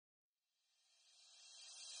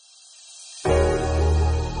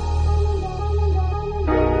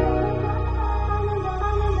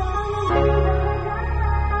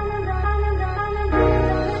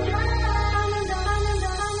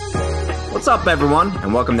What's up, everyone,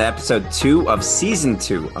 and welcome to episode 2 of season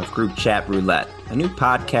 2 of Group Chat Roulette, a new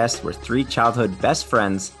podcast where 3 childhood best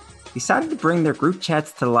friends decided to bring their group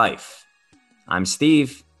chats to life. I'm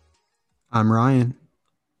Steve. I'm Ryan.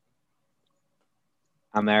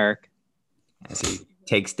 I'm Eric. As he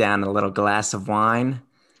takes down a little glass of wine.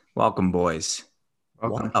 Welcome, boys.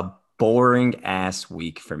 Welcome. What a boring ass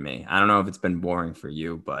week for me. I don't know if it's been boring for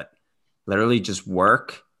you, but literally just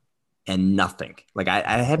work and nothing. Like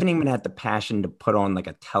I haven't even had the passion to put on like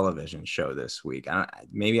a television show this week.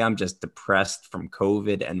 Maybe I'm just depressed from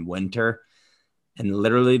COVID and winter. And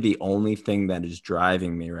literally the only thing that is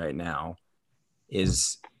driving me right now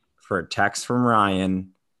is for a text from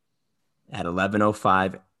Ryan at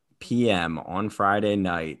 11:05 p.m. on Friday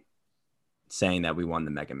night saying that we won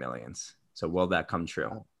the Mega Millions. So will that come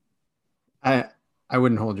true? I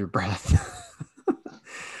wouldn't hold your breath.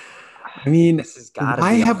 I mean,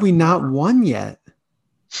 why have we not won yet?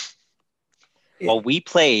 Well, we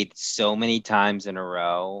played so many times in a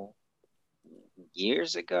row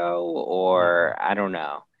years ago, or I don't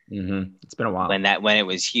know. Mm-hmm. It's been a while. When it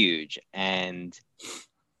was huge. And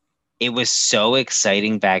it was so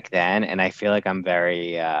exciting back then. And I feel like I'm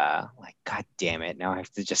very like, God damn it. Now I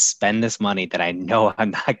have to just spend this money that I know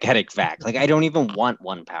I'm not getting back. Like, I don't even want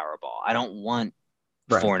one Powerball. I don't want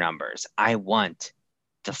 4 numbers. I want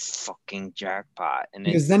the fucking jackpot. And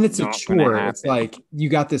because then it's a chore. It's like you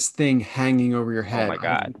got this thing hanging over your head. Oh my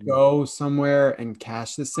God. Go somewhere and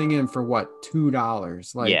cash this thing in for what?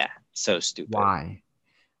 $2. Like, yeah, so stupid. Why?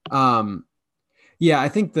 Yeah, I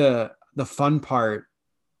think the fun part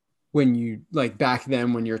when you like back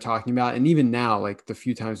then when you're talking about, and even now, like the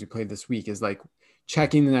few times we played this week, is like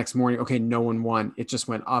checking the next morning. Okay, no one won. It just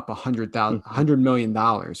went up $100 million,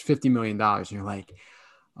 $50 million. And you're like,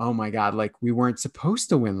 oh my God, like we weren't supposed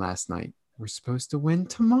to win last night. We're supposed to win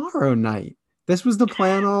tomorrow night. This was the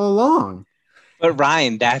plan all along. But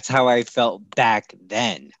Ryan, that's how I felt back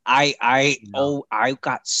then. I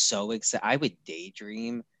got so excited. I would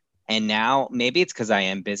daydream. And now maybe it's because I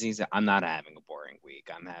am busy. So I'm not having a boring week.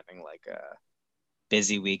 I'm having like a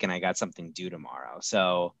busy week and I got something due tomorrow.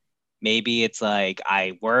 So maybe it's like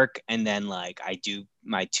I work and then like I do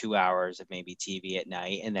my 2 hours of maybe TV at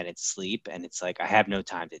night and then it's sleep. And it's like I have no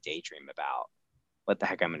time to daydream about what the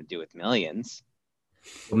heck I'm going to do with millions.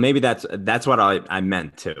 Well, maybe that's what I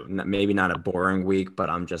meant too. Maybe not a boring week, but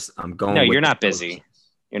I'm going. No, you're not busy.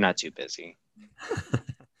 You're not too busy.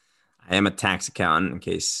 I am a tax accountant in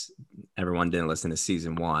case everyone didn't listen to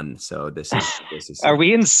season 1. So this is Are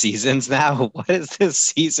we in seasons now? What is this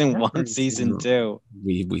season 1, season 2?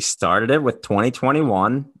 We started it with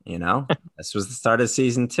 2021, you know. This was the start of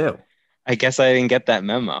season 2. I guess I didn't get that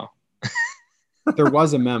memo. There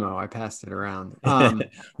was a memo. I passed it around.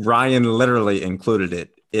 Ryan literally included it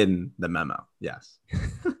in the memo. Yes.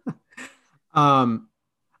 I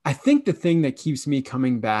think the thing that keeps me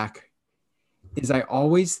coming back is I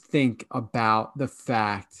always think about the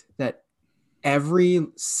fact that every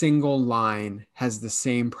single line has the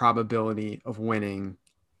same probability of winning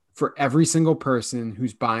for every single person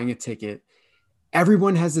who's buying a ticket.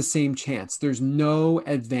 Everyone has the same chance. There's no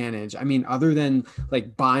advantage. I mean, other than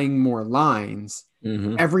like buying more lines,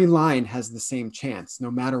 every line has the same chance,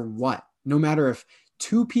 no matter what. No matter if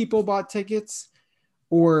 2 people bought tickets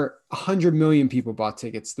or 100 million people bought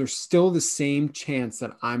tickets, there's still the same chance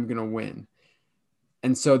that I'm going to win.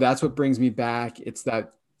 And so that's what brings me back. It's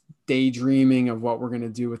that daydreaming of what we're going to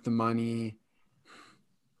do with the money.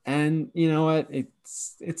 And you know what?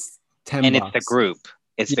 It's $10. And it's the group.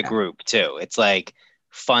 It's the group too. It's like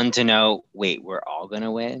fun to know, wait, we're all going to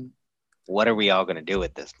win. What are we all going to do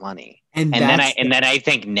with this money? And then I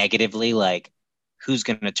think negatively, like who's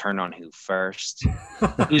going to turn on who first?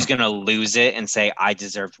 Who's going to lose it and say, I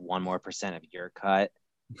deserved 1% more of your cut?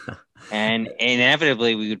 And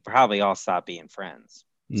inevitably we would probably all stop being friends.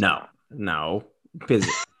 No, because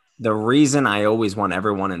the reason I always want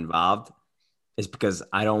everyone involved is because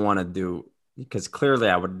I don't want to do, because clearly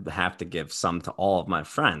I would have to give some to all of my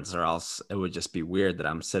friends, or else it would just be weird that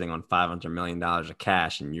I'm sitting on $500 million of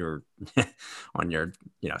cash and you're on your,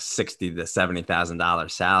 $60,000 to $70,000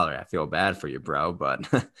 salary. I feel bad for you, bro. But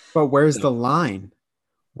where's the line?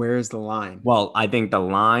 Where is the line? Well, I think the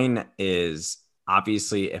line is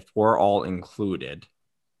obviously if we're all included.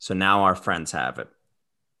 So now our friends have it.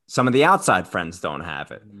 Some of the outside friends don't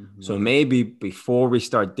have it. Mm-hmm. So maybe before we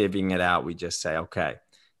start divvying it out, we just say, okay,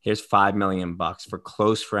 here's $5 million for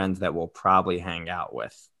close friends that we'll probably hang out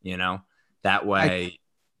with, that way.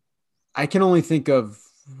 I can only think of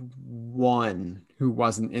one who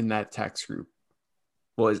wasn't in that text group.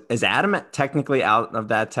 Well, is Adam technically out of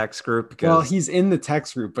that text group Well, because he's in the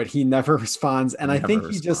text group, but he never responds. he And I never think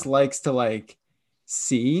he just responds? likes to like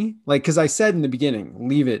see, like, because I said in the beginning,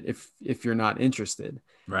 leave it if you're not interested.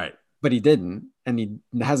 Right. But he didn't, and he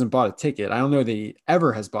hasn't bought a ticket. I don't know that he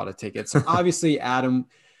ever has bought a ticket. So obviously, Adam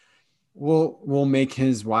will make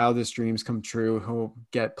his wildest dreams come true. He'll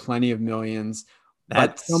get plenty of millions. But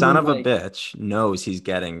That son someone of a like bitch knows he's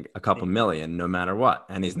getting a couple million no matter what,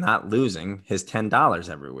 and he's not losing his $10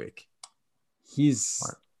 every week. he's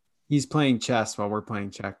What? he's playing chess while we're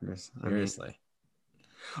playing checkers. I mean, Seriously.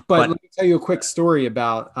 but But let me tell you a quick story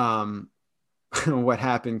about what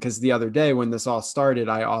happened because the other day when this all started,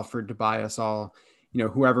 I offered to buy us all,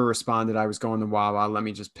 whoever responded, I was going to Wawa. Let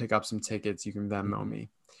me just pick up some tickets. You can Venmo me.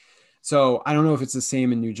 So I don't know if it's the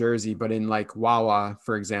same in New Jersey, but in like Wawa,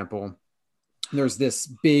 for example, there's this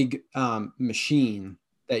big machine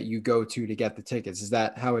that you go to get the tickets. Is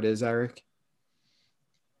that how it is, Eric?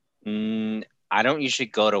 Mm, I don't usually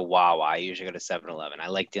go to Wawa. I usually go to 7-Eleven. I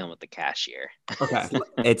like dealing with the cashier. Okay.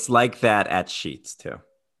 it's like that at Sheets too.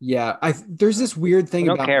 Yeah. There's this weird I thing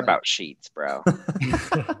don't about care like about sheets, bro.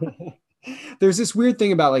 there's this weird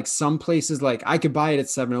thing about like some places like I could buy it at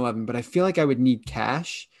 7-Eleven, but I feel like I would need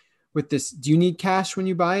cash with this. Do you need cash when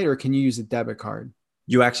you buy it or can you use a debit card?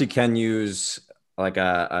 You actually can use like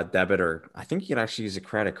a debit, or I think you can actually use a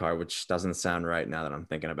credit card, which doesn't sound right now that I'm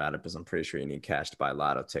thinking about it, because I'm pretty sure you need cash to buy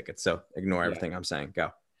lotto tickets. So ignore Yeah. everything I'm saying.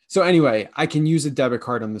 Go. So anyway, I can use a debit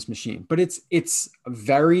card on this machine, but it's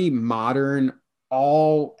very modern,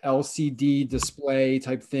 all LCD display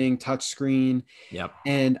type thing, touch screen. Yep.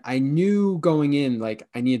 And I knew going in, like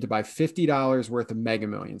I needed to buy $50 worth of Mega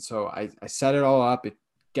Millions. So I set it all up. It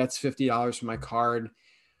gets $50 from my card,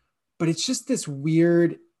 but it's just this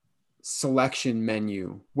weird selection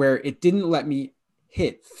menu where it didn't let me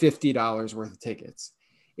hit $50 worth of tickets.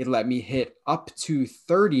 It let me hit up to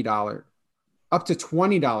 $30, up to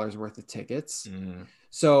 $20 worth of tickets. Mm.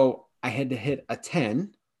 So I had to hit a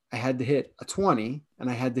 10, I had to hit a 20, and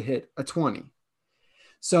I had to hit a 20.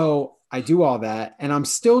 So I do all that, and I'm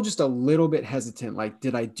still just a little bit hesitant. Like,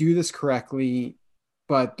 did I do this correctly?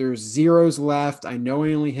 But there's zeros left. I know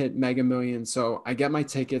I only hit Mega Millions. So I get my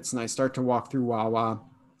tickets and I start to walk through Wawa.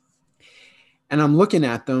 And I'm looking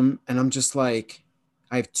at them and I'm just like,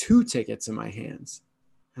 I have two tickets in my hands.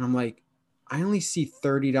 And I'm like, I only see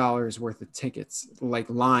 $30 worth of tickets, like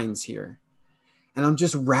lines here. And I'm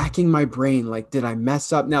just racking my brain. Like, did I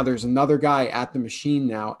mess up? Now there's another guy at the machine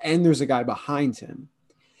now, and there's a guy behind him.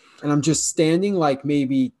 And I'm just standing like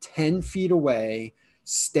maybe 10 feet away,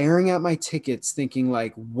 staring at my tickets, thinking,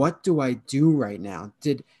 like, what do I do right now?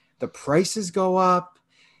 Did the prices go up?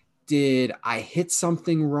 Did I hit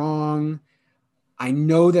something wrong? I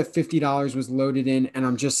know that $50 was loaded in, and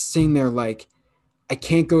I'm just sitting there like, I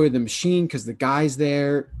can't go to the machine because the guy's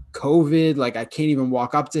there, COVID. Like, I can't even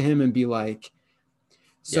walk up to him and be like,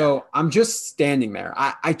 Yeah. so I'm just standing there.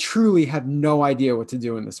 I truly have no idea what to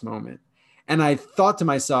do in this moment. And I thought to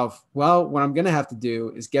myself, well, what I'm going to have to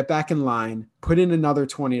do is get back in line, put in another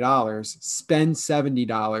 $20, spend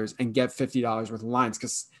 $70, and get $50 worth of lines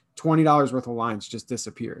because $20 worth of lines just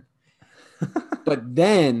disappeared. But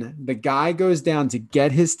then the guy goes down to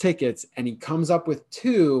get his tickets and he comes up with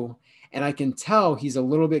two. And I can tell he's a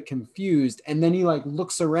little bit confused. And then he like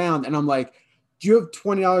looks around and I'm like, do you have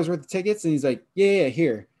 $20 worth of tickets? And he's like, yeah,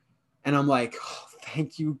 here. And I'm like, oh,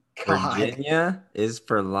 thank you, God. Virginia is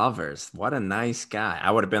for lovers. What a nice guy. I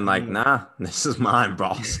would have been I like, know. nah, this is mine,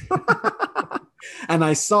 boss. And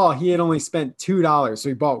I saw he had only spent $2. So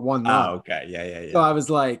he bought one line. Oh, okay. Yeah, yeah, So yeah. I was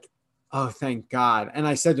like, oh, thank God. And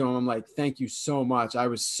I said to him, I'm like, thank you so much. I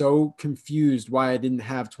was so confused why I didn't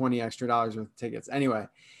have 20 extra dollars worth of tickets. Anyway,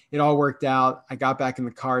 it all worked out. I got back in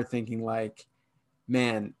the car thinking like,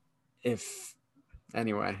 man, if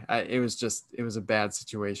anyway, it was a bad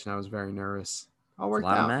situation. I was very nervous. All It's a worked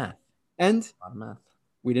lot of out. math. And A lot of math.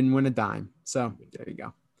 we didn't win a dime. So there you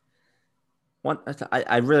go.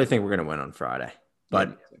 I really think we're going to win on Friday. Yeah.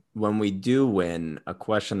 But when we do win, a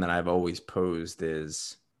question that I've always posed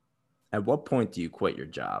is, at what point do you quit your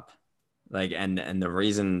job? Like, and the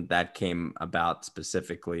reason that came about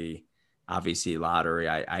specifically, obviously lottery,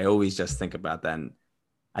 I always just think about that. And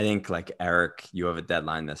I think like Eric, you have a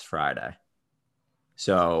deadline this Friday.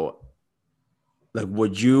 So like,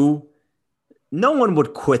 would you, no one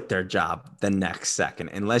would quit their job the next second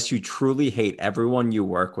unless you truly hate everyone you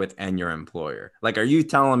work with and your employer. Like, are you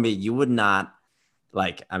telling me you would not,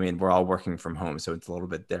 like, I mean, we're all working from home, so it's a little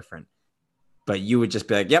bit different, but you would just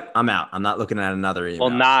be like, yep, I'm out. I'm not looking at another Well,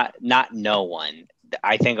 email. not no one.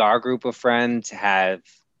 I think our group of friends have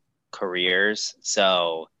careers,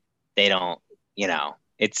 so they don't,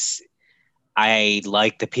 it's I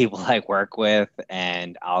like the people I work with,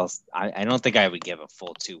 and I don't think I would give a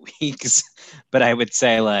full 2 weeks, but I would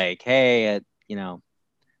say like, hey, I'm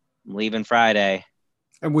leaving Friday.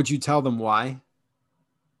 And would you tell them why?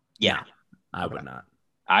 Yeah, No, I Okay. would not.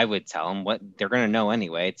 I would tell them what they're gonna know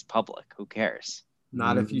anyway. It's public. Who cares?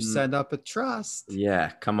 Not if you set up a trust.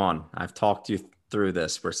 Yeah, come on. I've talked you through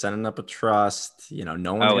this. We're setting up a trust. No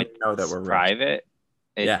one's Oh, gonna know that it's we're rich. private.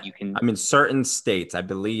 Yeah. You can. I mean, certain states, I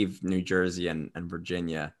believe New Jersey and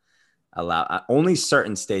Virginia allow only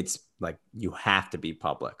certain states, like you have to be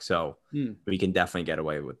public. So Hmm. we can definitely get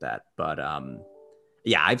away with that. But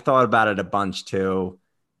yeah, I've thought about it a bunch too.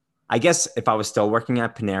 I guess if I was still working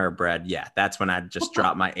at Panera Bread, yeah, that's when I'd just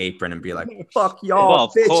drop my apron and be like, fuck Well, y'all,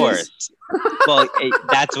 of bitches. course. Well,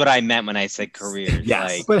 that's what I meant when I said careers.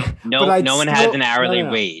 Yes. Like, But no, I'd no one has still an no, hourly no,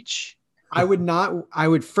 no. wage. I would not. I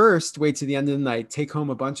would first wait to the end of the night, take home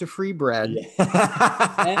a bunch of free bread,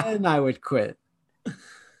 Yeah. and I would quit.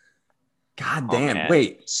 God Oh damn. man,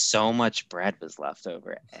 Wait, so much bread was left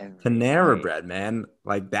over every Panera night. Bread, man.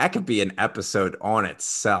 Like that could be an episode on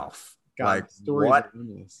itself. God, Like the stories what? are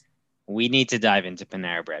endless. We need to dive into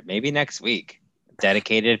Panera Bread. Maybe next week.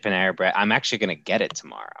 Dedicated Panera Bread. I'm actually gonna get it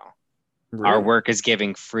tomorrow. Our Really? work is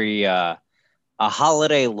giving free a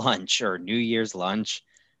holiday lunch or New Year's lunch.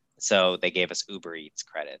 So they gave us Uber Eats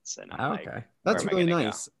credits, and I'm like, Okay. where That's am I really gonna go?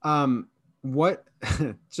 nice. What?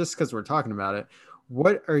 Just because we're talking about it,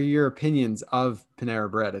 what are your opinions of Panera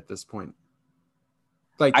Bread at this point?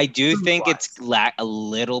 Like I do think food-wise. it's a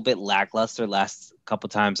little bit lackluster last couple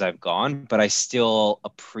times I've gone, but I still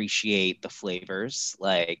appreciate the flavors.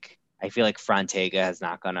 Like I feel like Frontega has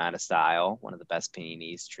not gone out of style. One of the best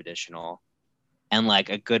paninis, traditional, and like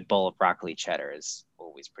a good bowl of broccoli cheddar is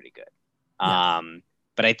always pretty good. Yeah.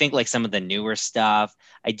 But I think like some of the newer stuff,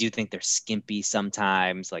 I do think they're skimpy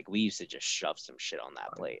sometimes. Like we used to just shove some shit on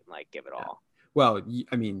that plate and like give it Yeah. all. Well,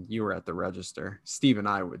 I mean, you were at the register. Steve and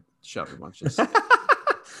I would shove a bunch of stuff.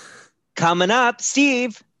 Coming up,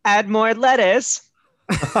 Steve, add more lettuce.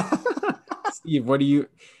 Steve,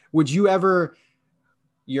 would you ever,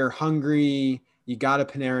 you're hungry, you got a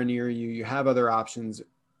Panera near you, you have other options.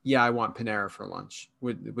 Yeah, I want Panera for lunch.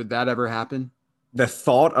 Would that ever happen? The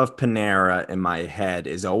thought of Panera in my head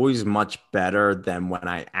is always much better than when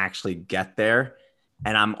I actually get there.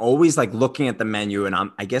 And I'm always like looking at the menu and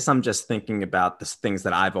I guess I'm just thinking about the things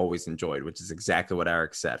that I've always enjoyed, which is exactly what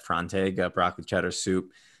Eric said. Frontega, broccoli cheddar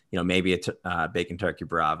soup, maybe a bacon turkey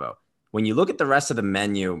bravo. When you look at the rest of the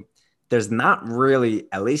menu, there's not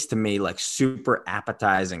really, at least to me, like super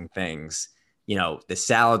appetizing things. The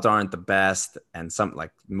salads aren't the best and some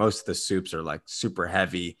like most of the soups are like super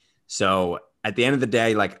heavy. So at the end of the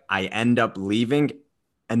day, like I end up leaving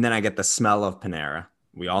and then I get the smell of Panera.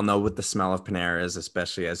 We all know what the smell of Panera is,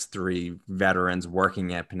 especially as three veterans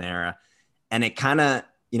working at Panera. And it kind of,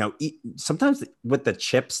 sometimes with the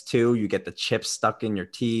chips too, you get the chips stuck in your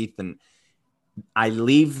teeth. And I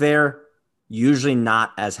leave there usually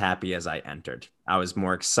not as happy as I entered. I was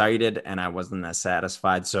more excited and I wasn't as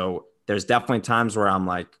satisfied. So there's definitely times where I'm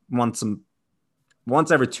like, once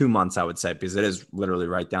every 2 months, I would say, because it is literally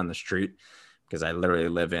right down the street. Because I literally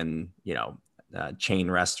live in, chain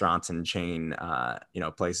restaurants and chain,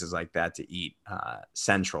 places like that to eat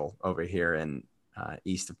central over here in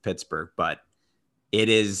east of Pittsburgh. But it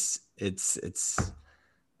just,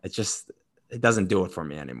 it doesn't do it for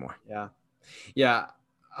me anymore. Yeah. Yeah.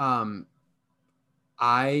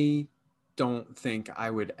 I don't think I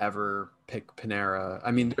would ever pick Panera.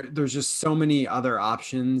 I mean, there's just so many other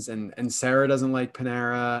options, and Sarah doesn't like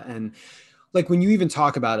Panera. And like when you even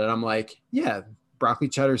talk about it, I'm like, yeah, broccoli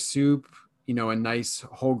cheddar soup, a nice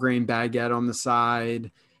whole grain baguette on the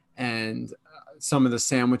side, and some of the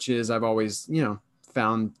sandwiches I've always,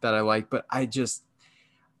 found that I like. But I just,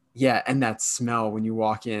 yeah, and that smell when you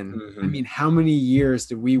walk in. I Mm-hmm. mean, how many years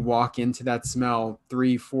did we walk into that smell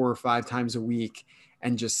 3, 4, or 5 times a week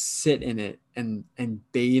and just sit in it and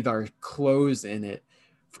bathe our clothes in it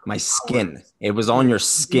for My skin. hours? It was on Yeah, your in your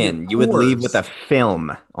skin. You would leave with pores. a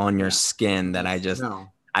film on your Yeah, skin that that I just,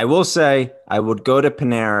 smell. I will say, I would go to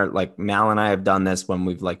Panera. Like Mal and I have done this when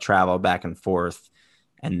we've like traveled back and forth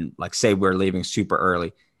and like say we're leaving super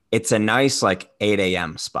early. It's a nice like 8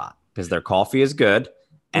 a.m. spot because their coffee is good.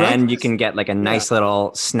 And you Breakfast. can get like a Yeah, nice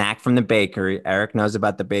little snack from the bakery. Eric knows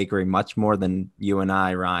about the bakery much more than you and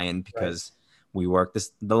I, Ryan, right. because we worked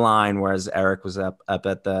the line, whereas Eric was up at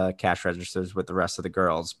the cash registers with the rest of the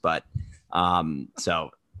girls. But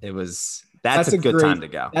so that's a That's a good time great to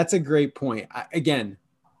go. that's a great point. Again,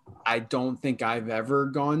 I don't think I've ever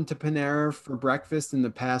gone to Panera for breakfast in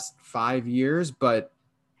the past 5 years, but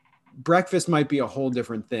breakfast might be a whole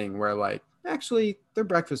different thing where like actually, their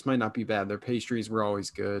breakfast might not be bad. Their pastries were always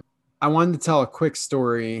good. I wanted to tell a quick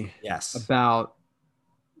story Yes. about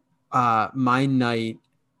my night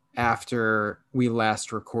after we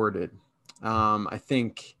last recorded. I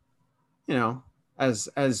think, you know,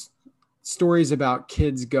 as stories about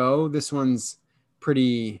kids go, this one's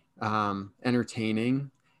pretty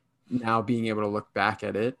entertaining now being able to look back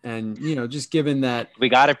at it. And, just given that, We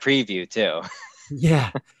got a preview too.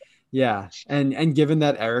 yeah, yeah. And given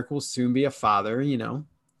that Eric will soon be a father, you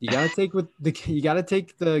got to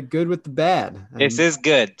take the good with the bad. This And is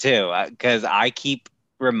good too, because I keep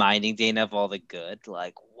reminding Dana of all the good.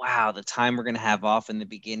 Like, wow, the time we're gonna have off in the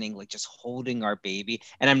beginning, like just holding our baby,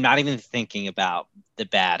 and I'm not even thinking about the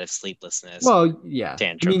bad of sleeplessness, well, yeah, I mean,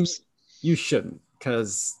 tantrums. you shouldn't,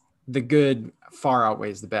 because the good far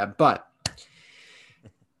outweighs the bad. But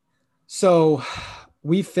so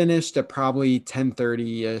we finished at probably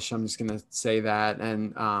 10:30-ish. I'm just gonna say that.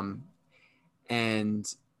 And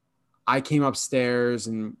I came upstairs,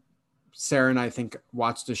 and Sarah and I think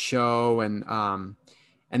watched a show, and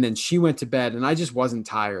then she went to bed, and I just wasn't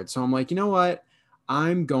tired. So I'm like, you know what?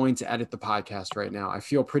 I'm going to edit the podcast right now. I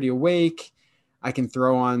feel pretty awake. I can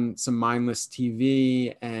throw on some mindless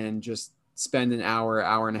TV and just spend an hour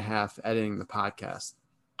and a half editing the podcast.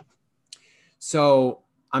 So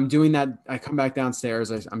I'm doing that. I come back downstairs.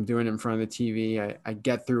 I'm doing it in front of the TV. I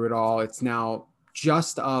get through it all. It's now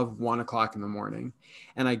just of 1 o'clock in the morning.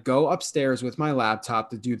 And I go upstairs with my laptop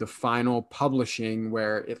to do the final publishing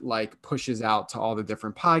where it like pushes out to all the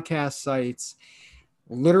different podcast sites.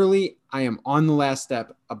 Literally, I am on the last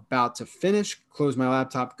step, about to finish, close my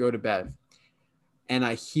laptop, go to bed. And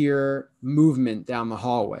I hear movement down the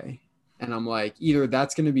hallway. And I'm like, either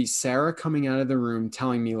that's going to be Sarah coming out of the room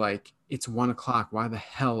telling me like, it's 1 o'clock. Why the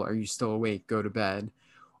hell are you still awake? Go to bed.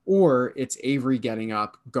 Or it's Avery getting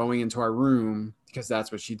up, going into our room, because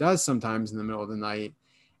that's what she does sometimes in the middle of the night,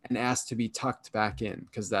 and asked to be tucked back in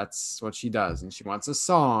because that's what she does. And she wants a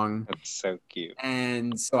song. That's so cute.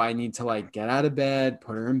 And so I need to like get out of bed,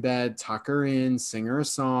 put her in bed, tuck her in, sing her a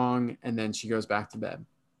song, and then she goes back to bed.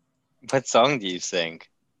 What song do you sing?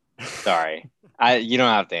 Sorry, you don't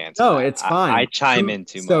have to answer. No, that. it's fine. I chime in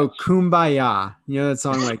too So much. Kumbaya, that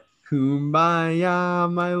song like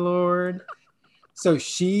Kumbaya, my Lord. So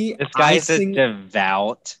This I guy is a sing.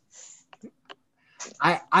 devout.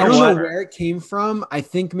 I Or don't know what? where it came from. I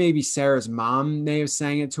think maybe Sarah's mom may have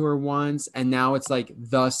sang it to her once, and now it's like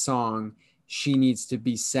the song she needs to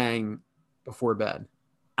be sang before bed.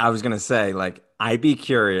 I was gonna say, like, I'd be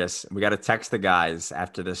curious. We got to text the guys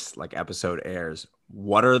after this like episode airs.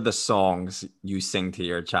 What are the songs you sing to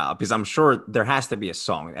your child? Because I'm sure there has to be a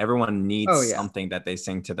song. Everyone needs Oh yeah. something that they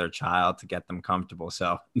sing to their child to get them comfortable.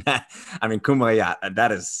 So, I mean, Kumbaya,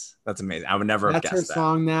 that's amazing. I would never have That's her guessed that.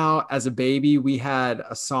 song now. As a baby, we had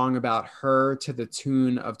a song about her to the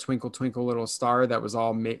tune of Twinkle Twinkle Little Star that was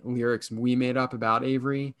all lyrics we made up about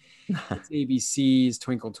Avery. It's ABC's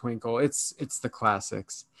Twinkle Twinkle. It's the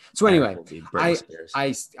classics. So Eric anyway, will be Britney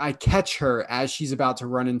I Spears. I catch her as she's about to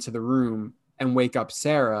run into the room and wake up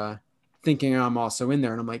Sarah, thinking I'm also in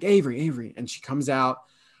there. And I'm like, Avery. And she comes out.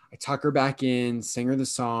 I tuck her back in, sing her the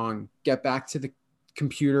song, get back to the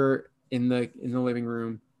computer in the living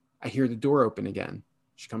room. I hear the door open again.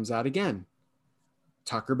 She comes out again.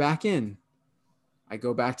 Tuck her back in. I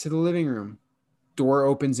go back to the living room. Door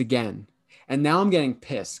opens again. And now I'm getting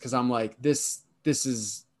pissed because I'm like, this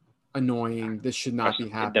is annoying. This should not be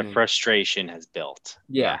happening. The frustration has built.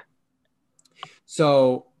 Yeah.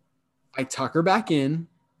 So I tuck her back in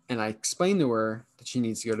and I explain to her that she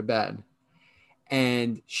needs to go to bed.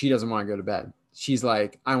 And she doesn't want to go to bed. She's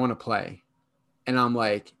like, I want to play. And I'm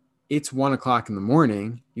like, it's 1 o'clock in the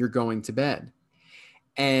morning. You're going to bed.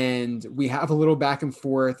 And we have a little back and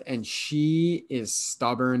forth, and she is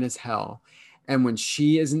stubborn as hell. And when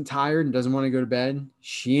she isn't tired and doesn't want to go to bed,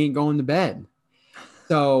 she ain't going to bed.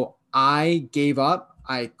 So I gave up.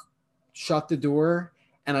 I shut the door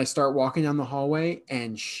and I start walking down the hallway,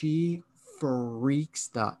 and she freaks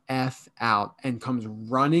the F out and comes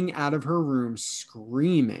running out of her room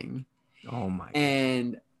screaming. Oh my God.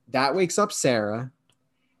 And that wakes up Sarah.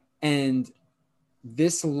 And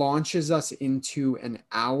this launches us into an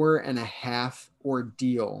hour and a half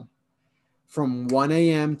ordeal from 1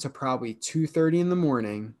 a.m. to probably 2:30 in the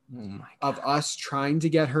morning of us trying to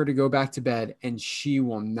get her to go back to bed, and she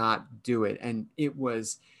will not do it. And it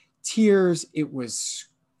was tears. It was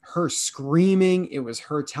her screaming. It was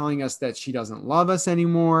her telling us that she doesn't love us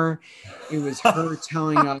anymore. It was her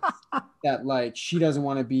telling us that like she doesn't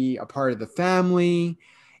want to be a part of the family.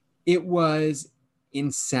 It was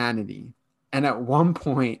insanity. And at one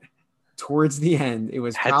point, towards the end, it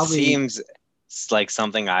was That probably seems like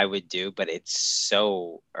something I would do, but it's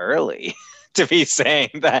so early to be saying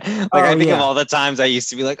that. Like Oh I think of yeah. all the times I used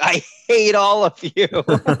to be like, I hate all of you.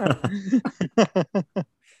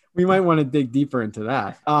 We might want to dig deeper into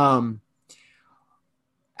that.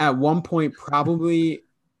 At one point, probably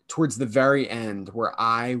towards the very end, where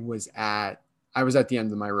I was at the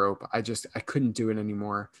end of my rope. I couldn't do it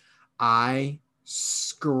anymore. I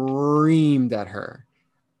screamed at her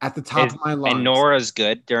at the top Is of my and lungs. Nora's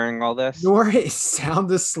good during all this? Nora is sound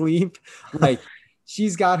asleep. Like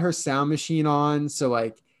she's got her sound machine on. So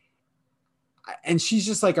like, and she's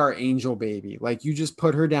just like our angel baby. Like you just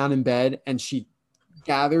put her down in bed and she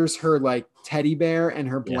gathers her like teddy bear and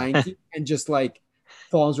her Yeah. blanket and just like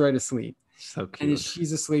falls right asleep. So And cute.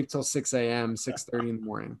 she's asleep till 6 a.m., 6:30 in the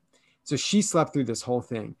morning. So she slept through this whole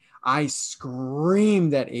thing. I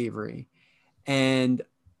screamed at Avery and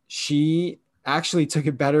she actually took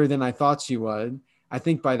it better than I thought she would. I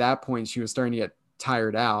think by that point she was starting to get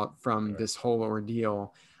tired out from this whole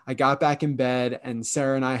ordeal. I got back in bed and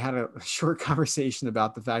Sarah and I had a short conversation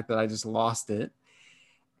about the fact that I just lost it.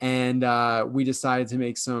 And we decided to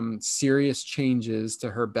make some serious changes to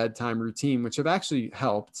her bedtime routine, which have actually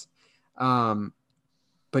helped. Um,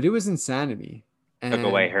 but it was insanity. Took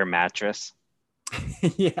away And her mattress.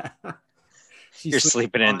 yeah, she's You're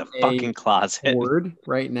sleeping sleeping in on the a fucking closet. board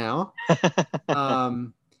right now.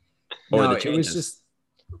 Um, Or no, the it was changes. just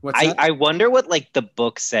what's I that? I wonder what like the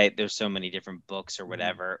books say. There's so many different books or Mhm.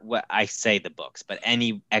 whatever. What I say the books, but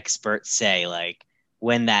any experts say like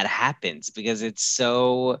when that happens because it's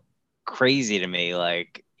so crazy to me.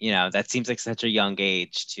 Like, that seems like such a young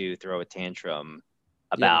age to throw a tantrum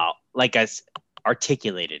Yeah. about like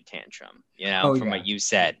articulated tantrum, Oh from yeah. what you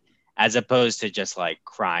said, as opposed to just like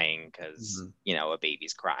crying because, Mhm. a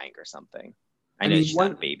baby's crying or something. I I know mean, she's not a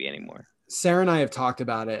one baby anymore. Sarah and I have talked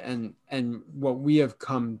about it, and what we have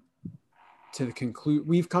come to the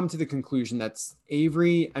we've come to the conclusion that's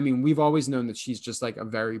Avery. I mean, we've always known that she's just like a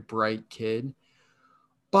very bright kid,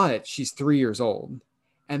 but she's 3 years old,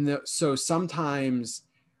 and so sometimes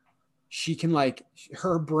she can like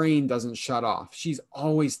her brain doesn't shut off. She's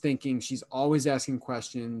always thinking. She's always asking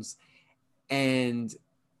questions, and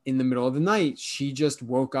in the middle of the night, she just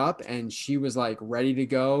woke up and she was like ready to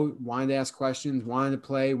go, wanted to ask questions, wanted to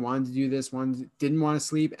play, wanted to do this, didn't want to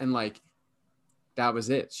sleep, and like that was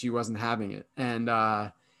it. She wasn't having it. And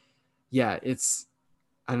yeah, it's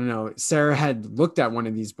I don't know. Sarah had looked at one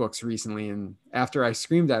of these books recently, and after I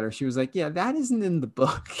screamed at her, she was like, "Yeah, that isn't in the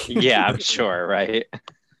book." Yeah, I'm sure, right?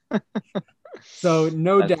 So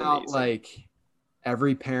no That's doubt, amazing. like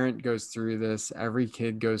every parent goes through this, every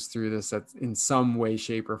kid goes through this that's in some way,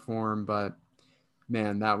 shape, or form. But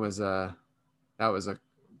man, that was a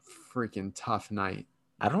freaking tough night.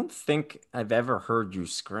 I don't think I've ever heard you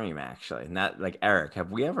scream, actually. Not like Eric.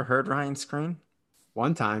 Have we ever heard Ryan scream?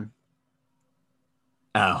 One time,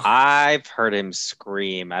 Oh. I've heard him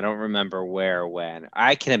scream. I don't remember where or when.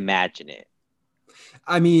 I can imagine it.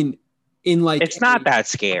 I mean, in like It's not that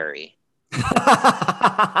scary.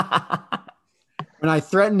 when I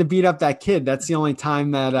threatened to beat up that kid, that's the only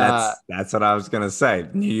time that That's what I was gonna say.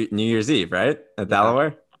 New Year's Eve, right? At yeah, Delaware?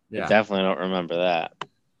 I yeah. definitely don't remember that.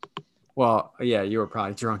 Well, yeah, you were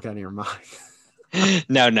probably drunk out of your mind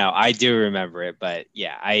No, I do remember it, but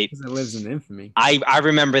yeah, because it lives in infamy. I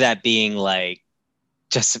remember that being like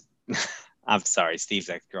just I'm sorry, Steve's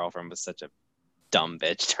ex-girlfriend was such a dumb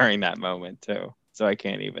bitch during that moment too. So I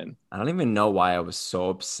can't even. I don't even know why I was so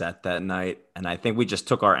upset that night. And I think we just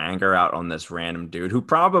took our anger out on this random dude who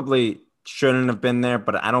probably shouldn't have been there,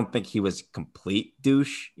 but I don't think he was complete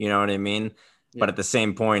douche. You know what I mean? But Yeah, at the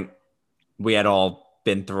same point, we had all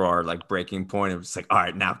been through our like breaking point. It was like, all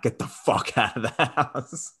right, now get the fuck out of the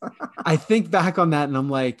house. I think back on that and I'm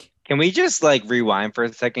like, Can we just like rewind for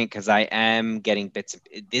a second? Because I am getting bits of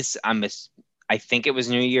this. I think it was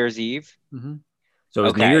New Year's Eve. mhm. So it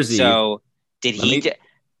was New Okay, Year's Eve. so did Let he? me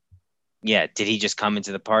Yeah, did he just come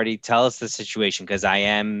into the party? Tell us the situation because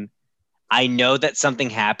I know that something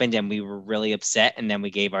happened and we were really upset, and then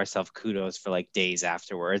we gave ourselves kudos for like days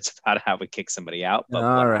afterwards about how we kicked somebody out. But All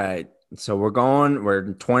what happened? right. So we're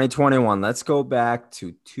in 2021. Let's go back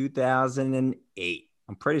to 2008.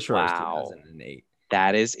 I'm pretty sure it was Wow, 2008.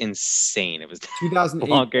 that is insane. It was that 2008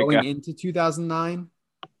 long ago. going into 2009.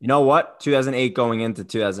 You know what? 2008 going into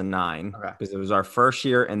 2009 Okay, because it was our first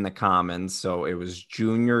year in the Commons, so it was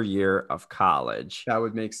junior year of college. that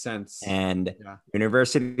would make sense. And Yeah,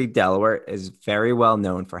 University of Delaware is very well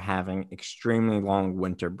known for having extremely long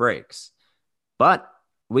winter breaks. But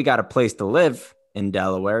we got a place to live in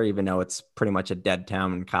Delaware, even though it's pretty much a dead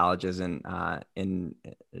town and college isn't going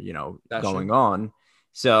session. on.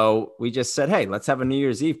 So we just said, hey, let's have a New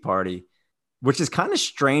Year's Eve party. which is kind of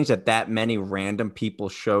strange that many random people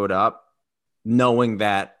showed up, knowing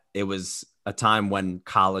that it was a time when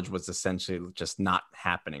college was essentially just not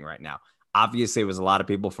happening right now. Obviously, it was a lot of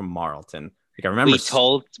people from Marlton. Like I remember,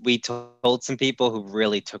 We told some people who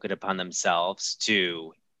really took it upon themselves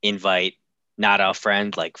to invite not a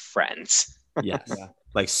friend, like friends. yes, Yeah.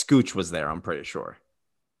 like Scooch was there. I'm pretty sure.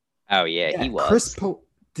 Oh yeah, Yeah, he was.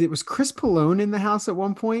 Was Chris Pallone in the house at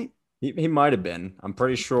one point? He might have been. I'm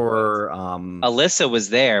pretty sure. Alyssa was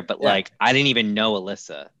there, but Yeah. like I didn't even know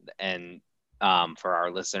Alyssa. And for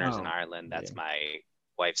our listeners in Oh, Ireland, that's Yeah. my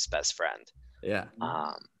wife's best friend. Yeah.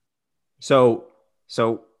 Um, So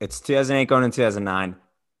it's 2008 going into 2009.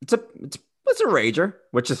 It's a rager,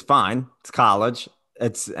 which is fine. It's college.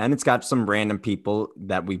 It's got some random people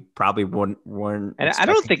that we probably weren't and I don't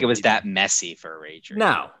expecting think to it was be there. that messy for a rage dream.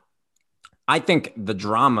 No, I think the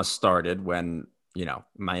drama started when,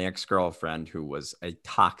 my ex-girlfriend, who was a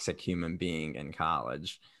toxic human being in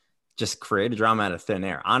college, just created drama out of thin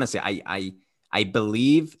air. Honestly, I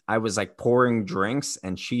believe I was like pouring drinks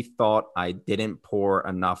and she thought I didn't pour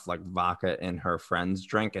enough like vodka in her friend's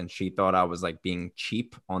drink. And she thought I was like being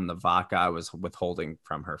cheap on the vodka I was withholding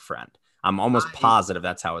from her friend. I'm almost positive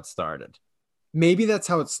that's how it started. Maybe that's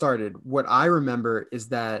how it started. What I remember is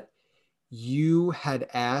that you had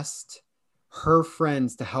asked her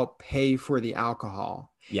friends to help pay for the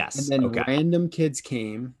alcohol. And Yes. then Okay. random kids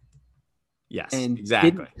came Yes, and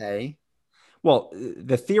exactly. didn't pay. Well,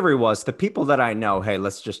 the theory was the people that I know, hey,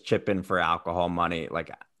 let's just chip in for alcohol money.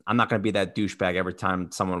 Like, I'm not going to be that douchebag every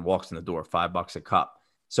time someone walks in the door, $5 a cup.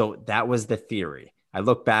 So that was the theory. I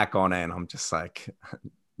look back on it and I'm just like,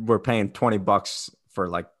 we're paying $20 for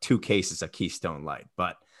like 2 cases of Keystone Light.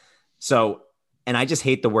 But so, and I just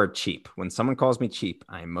hate the word cheap. When someone calls me cheap,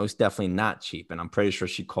 I am most definitely not cheap. And I'm pretty sure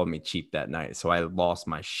she called me cheap that night. So I lost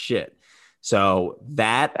my shit. So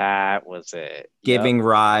that That was it. Yep. giving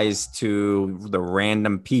rise to the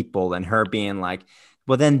random people and her being like,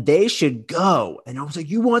 well, then they should go. And I was like,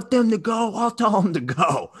 you want them to go? I'll tell them to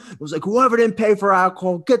go. I was like, whoever didn't pay for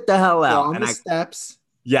alcohol, get the hell So out. on And the steps.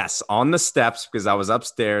 yes, on the steps, because I was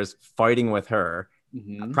upstairs fighting with her. I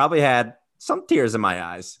Mhm. probably had some tears in my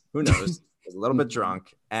eyes. Who knows? I was a little bit Mhm.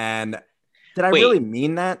 drunk. And did I really Wait,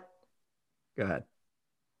 mean that? Go ahead.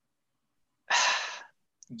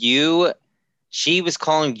 you she was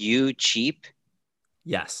calling you cheap,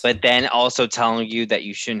 Yes. but then also telling you that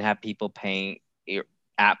you shouldn't have people paying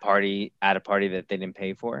at a party that they didn't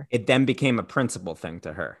pay for. It then became a principal thing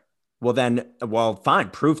to her. Well, fine.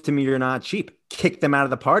 Prove to me you're not cheap. Kick them out of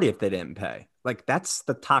the party if they didn't pay. Like that's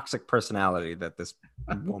the toxic personality that this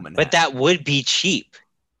woman But had. that would be cheap.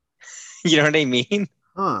 You know what I mean?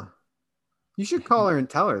 Huh. You should call her and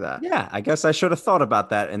tell her that. Yeah, I guess I should have thought about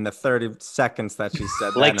that in the 30 seconds that she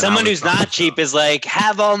said that. Like And I someone was who's drunk not as fuck. cheap is like,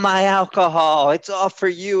 have all my alcohol. It's all for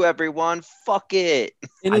you, everyone. Fuck it.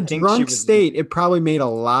 In I a think she drunk was state, it probably made a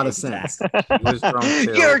lot of sense. exactly. She was drunk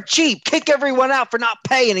You're too. cheap. Kick everyone out for not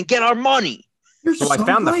paying and get our money. You're So I so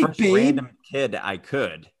found the right, first babe. random kid I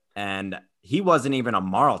could, and he wasn't even a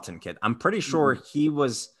Marlton kid. I'm pretty sure he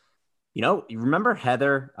was, you remember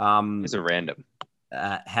Heather? It's a random.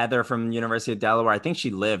 Heather from University of Delaware. I think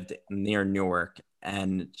she lived near Newark,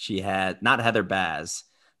 and she had not Heather Baz,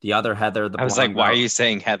 the other Heather, the I was like, blonde why are girl. you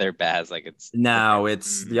saying Heather Baz? Like it's No, different.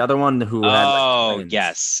 it's the other one who had like Oh, twins,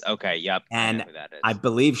 yes. Okay. Yep. I know and who that I is.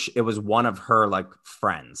 believe it was one of her like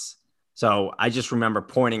friends. So I just remember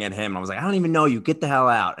pointing at him. I was like, I don't even know you. Get the hell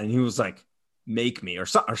out. And he was like, make me or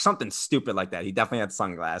something stupid like that. He definitely had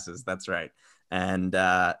sunglasses. That's right. And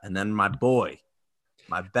then my boy,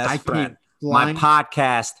 my I best friend, came my flying.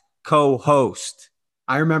 podcast co-host.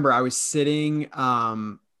 I remember I was sitting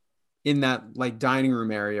in that like dining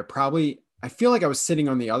room area. Probably, I feel like I was sitting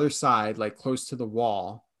on the other side, like close to the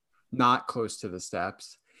wall, not close to the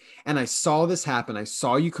steps. And I saw this happen. I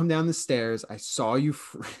saw you come down the stairs. I saw you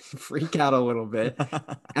freak out a little bit.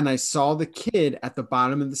 And I saw the kid at the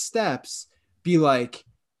bottom of the steps be like,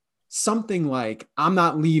 something like, I'm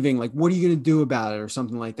not leaving. Like, what are you going to do about it? Or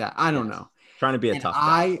something like that. I don't Yes. know. Trying to be a And tough guy.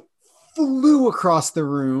 I flew across the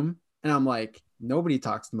room and I'm like, nobody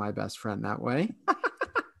talks to my best friend that way.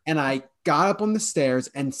 And I got up on the stairs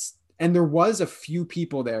and there was a few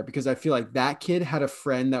people there because I feel like that kid had a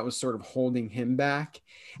friend that was sort of holding him back.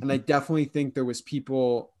 And I definitely think there was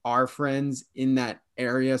people, our friends in that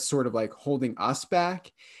area, sort of like holding us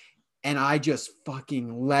back. And I just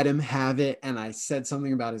fucking let him have it. And I said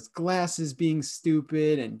something about his glasses being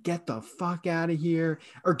stupid and get the fuck out of here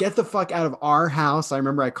or get the fuck out of our house. I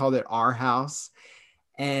remember I called it our house.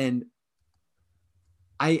 And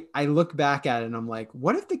I look back at it and I'm like,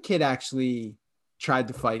 what if the kid actually tried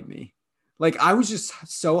to fight me? Like I was just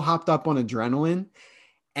so hopped up on adrenaline,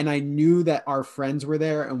 and I knew that our friends were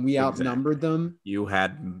there and we outnumbered them. You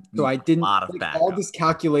had So I a didn't lot of like all backup. this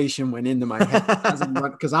calculation went into my head as I'm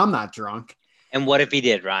running because I'm not drunk. And what if he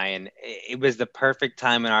did, Ryan? It was the perfect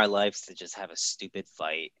time in our lives to just have a stupid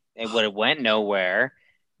fight. It would have went nowhere,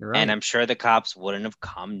 You're and right. I'm sure the cops wouldn't have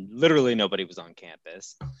come. Literally, nobody was on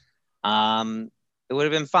campus. It would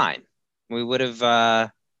have been fine. We would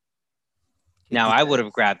have. Now, I would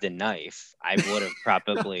have grabbed a knife. I would have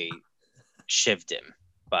probably shivved him,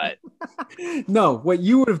 but No, what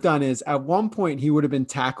you would have done is at one point he would have been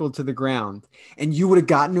tackled to the ground and you would have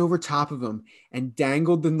gotten over top of him and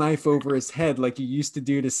dangled the knife over his head like you used to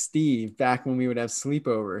do to Steve back when we would have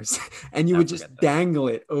sleepovers. And you I would forget just that. dangle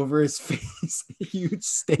it over his face. Huge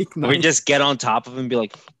steak we knife. just get on top of him and be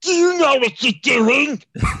like, "Do you know what you're doing?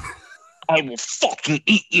 I will fucking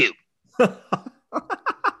eat you."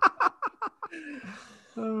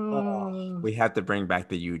 We have to bring back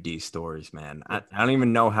the UD stories, man. I don't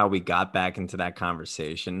even know how we got back into that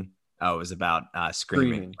conversation. Oh, it was about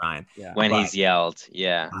screaming, Ryan. Yeah. When But he's yelled,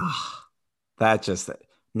 yeah. that just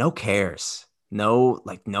no cares, no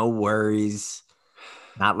like no worries.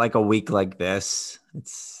 Not like a week like this.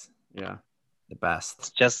 It's Yeah. the best. It's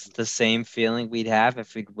just the same feeling we'd have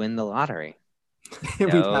if we'd win the lottery. We'd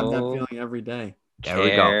have that No feeling every day. There we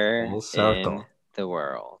go. care Full in circle. the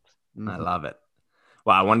world. I Mhm. love it.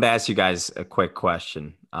 Well, I wanted to ask you guys a quick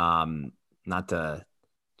question. Not to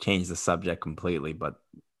change the subject completely, but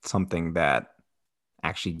something that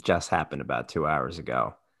actually just happened about 2 hours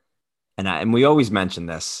ago. And we always mention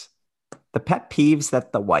this. The pet peeves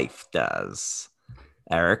that the wife does.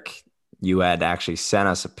 Eric, you had actually sent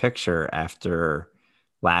us a picture after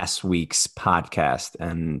last week's podcast.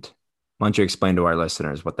 And why don't you explain to our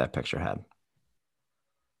listeners what that picture had?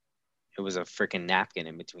 It was a freaking napkin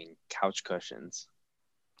in between couch cushions.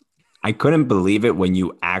 I couldn't believe it when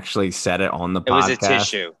you actually said it on the It was a podcast.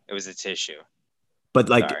 tissue. It was a tissue. But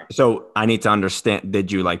like, Sorry. so I need to understand,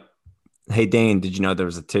 did you like, hey, Dane, did you know there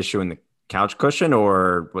was a tissue in the couch cushion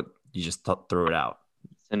or what? You just threw it out?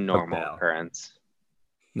 It's a Took normal the L. occurrence.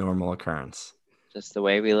 Normal occurrence. Just the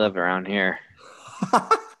way we live around here.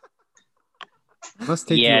 Must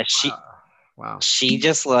take Yeah, you. Wow. she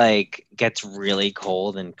just like gets really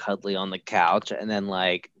cold and cuddly on the couch and then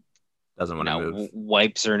like Doesn't want to move.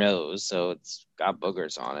 wipes her nose, so it's got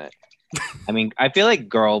boogers on it. I mean, I feel like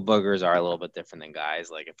girl boogers are a little bit different than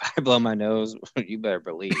guys. Like if I blow my nose, you better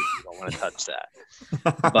believe you don't want to touch that.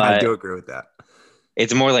 I But do agree with that.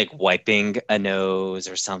 it's more like wiping a nose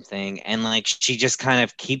or something, and like she just kind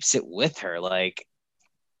of keeps it with her. Like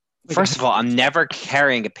first of all, I'm never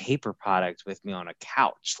carrying a paper product with me on a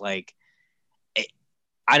couch. Like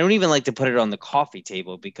I don't even like to put it on the coffee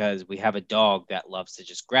table because we have a dog that loves to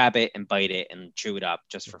just grab it and bite it and chew it up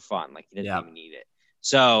just for fun. Like he doesn't even eat it.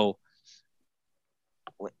 So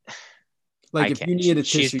Like if you needed a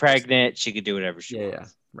tissue, she's pregnant, she could do whatever she wants. Yeah,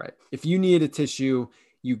 right. If you needed a tissue,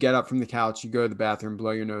 you get up from the couch, you go to the bathroom,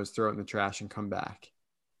 blow your nose, throw it in the trash, and come back.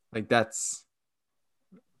 Like that's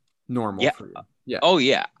normal for you. Yeah. Oh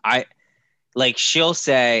yeah. Like she'll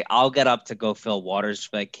say, I'll get up to go fill water. She's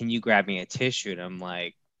like, can you grab me a tissue? And I'm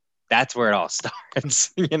like, that's where it all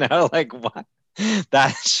starts. Like what?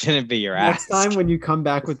 That shouldn't be your Next ask. time when you come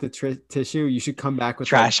back with the tissue, you should come back with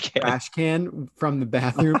trash can from the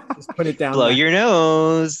bathroom. Just put it down. Blow your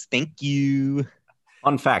nose. Thank you.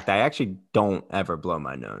 Fun fact, I actually don't ever blow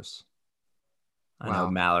my nose. I know Wow.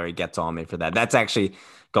 Mallory gets on me for that. That's actually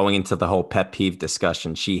going into the whole pet peeve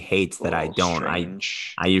discussion. She hates that I don't.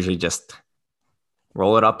 I usually just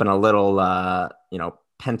roll it up in a little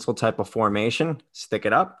pencil type of formation, stick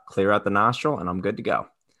it up, clear out the nostril, and I'm good to go.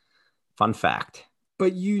 Fun fact.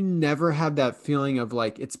 But you never have that feeling of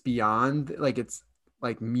like it's beyond, like it's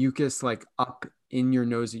like mucus like up in your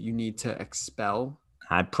nose that you need to expel.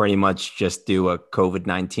 I pretty much just do a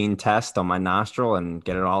COVID-19 test on my nostril and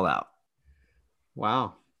get it all out.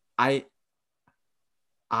 Wow. I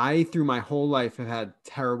through my whole life have had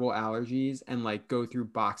terrible allergies and like go through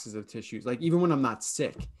boxes of tissues. Like even when I'm not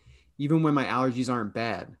sick, even when my allergies aren't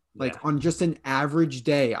bad, like on just an average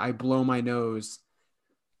day, I blow my nose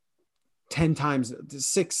 10 times,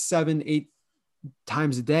 6, 7, 8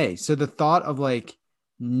 times a day. So the thought of like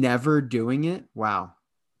never doing it. Wow.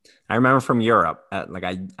 I remember from Europe,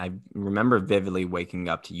 I remember vividly waking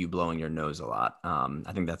up to you blowing your nose a lot.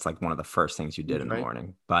 I think that's like one of the first things you did in the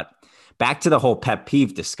morning. But back to the whole pet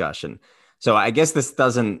peeve discussion. So I guess this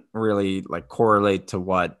doesn't really like correlate to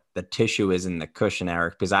what the tissue is in the cushion,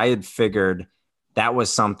 Eric, because I had figured that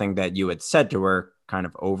was something that you had said to her kind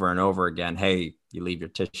of over and over again. Hey, you leave your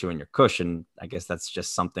tissue in your cushion. I guess that's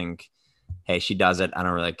just something hey, she does it. I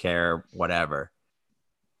don't really care, whatever.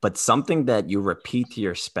 But something that you repeat to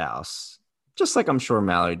your spouse, just like I'm sure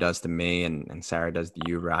Mallory does to me and Sarah does to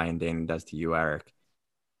you, Ryan, Dana does to you, Eric,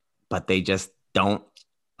 but they just don't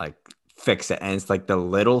like fix it. And it's like the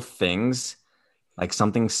little things, like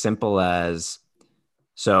something simple as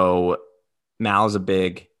so Mal's a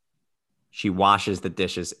big, she washes the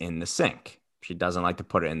dishes in the sink. She doesn't like to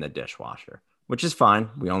put it in the dishwasher, which is fine.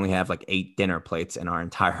 We only have like 8 dinner plates in our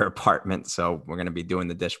entire apartment. So we're going to be doing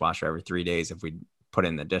the dishwasher every 3 days if we put it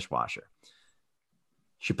in the dishwasher.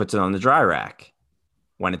 She puts it on the dry rack.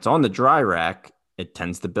 When it's on the dry rack, it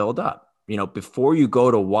tends to build up. Before you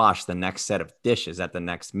go to wash the next set of dishes at the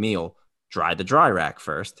next meal, dry the dry rack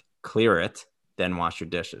first, clear it, then wash your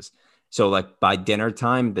dishes. So, like by dinner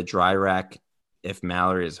time, the dry rack, if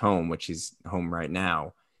Mallory is home, which she's home right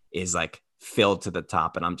now, is like filled to the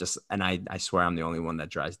top. And I swear I'm the only one that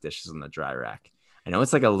dries dishes on the dry rack. I know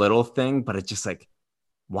it's like a little thing, but it's just like,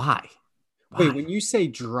 why? Wait, Why? when you say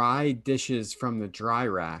dry dishes from the dry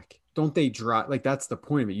rack, don't they dry? Like that's the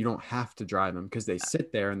point of it. You don't have to dry them because they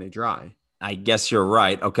sit there and they dry. I guess you're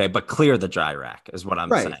right. Okay, but clear the dry rack is what I'm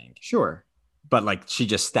Right. saying. Sure. But like she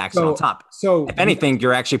just stacks it on So, top. so If you anything,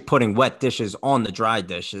 you're actually putting wet dishes on the dry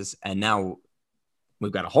dishes, and now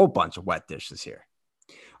we've got a whole bunch of wet dishes here.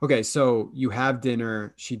 Okay, so you have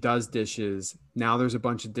dinner, she does dishes. Now there's a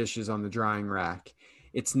bunch of dishes on the drying rack.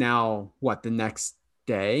 It's now what, the next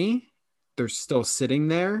day? They're still sitting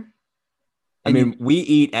there. I And you mean, we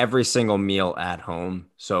eat every single meal at home.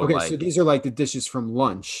 So Okay, so like these are like the dishes from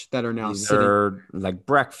lunch that are now these sitting. are like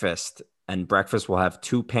breakfast, and breakfast will have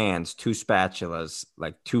 2 pans, 2 spatulas,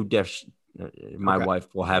 like 2 dish. My Okay. wife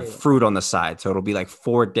will Yeah, have yeah. fruit on the side. So it'll be like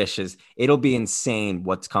 4 dishes. It'll be insane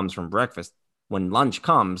what comes from breakfast. When lunch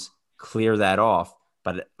comes, clear that off.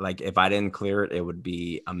 But like if I didn't clear it, it would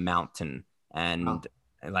be a mountain. Wow.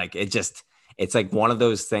 And like it's like one of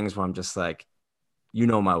those things where I'm just like,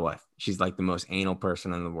 my wife. She's like the most anal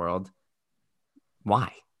person in the world.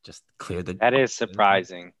 Why? Just clear the. That is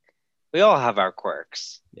surprising. We all have our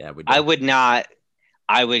quirks. Yeah, we I do. would not.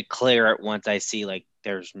 I would clear it once I see like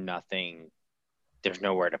there's nothing. There's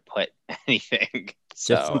nowhere to put anything. Just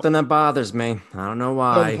So something that bothers me. I don't know So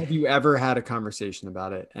why. have you ever had a conversation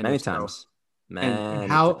about it? And Many if so, times. and Many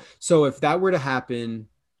how, times. so if that were to happen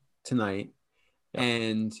tonight Yep.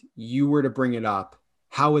 and you were to bring it up,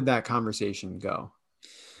 how would that conversation go?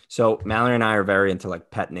 So Mallory and I are very into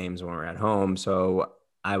like pet names when we're at home. So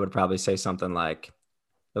I would probably say something like,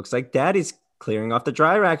 looks like daddy's clearing off the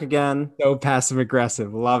dry rack again. So passive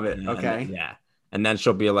aggressive. Love it. And Okay. yeah. And then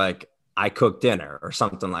she'll be like, I cooked dinner or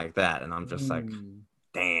something like that. And I'm just like, Hmm.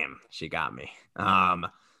 damn, she got me.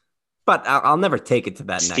 But I'll never take it to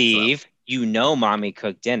that next level. Steve, you know mommy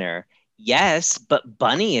cooked dinner. Yes, but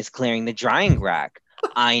Bunny is clearing the drying rack.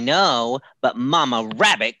 I know, but Mama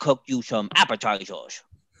Rabbit cooked you some appetizers.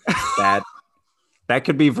 That that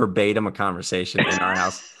could be verbatim a conversation in our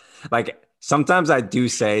house. Like sometimes I do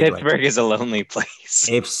say like Pittsburgh is a lonely place.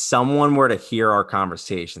 if someone were to hear our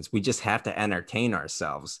conversations, we just have to entertain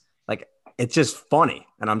ourselves. Like it's just funny.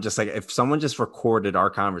 And I'm just like, if someone just recorded our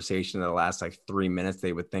conversation in the last like 3 minutes,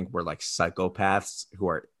 they would think we're like psychopaths who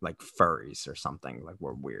are like furries or something. Like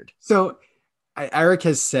we're weird. So Eric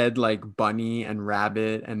has said like bunny and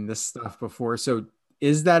rabbit and this stuff before. So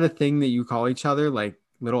is that a thing that you call each other, like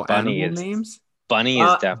little Bunny animal is names? Bunny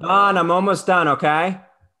is definitely Don, one. I'm almost done. Okay.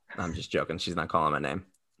 I'm just joking. She's not calling my name.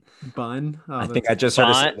 Bun. Oh, I think that's I just heard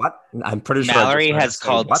her say But what? I'm pretty sure I just Mallory heard her has say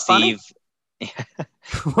called what, Bunny? Steve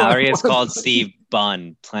Mallory has called Steve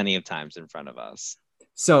Bun plenty of times in front of us.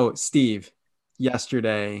 So, Steve,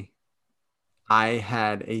 yesterday I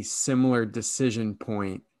had a similar decision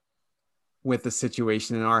point with a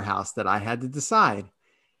situation in our house that I had to decide.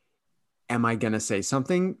 Am I going to say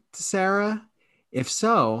something to Sarah? If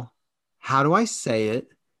so, how do I say it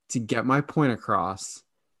to get my point across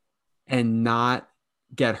and not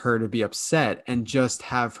get her to be upset and just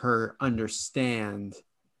have her understand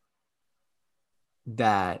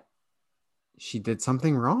that she did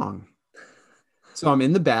something wrong? So I'm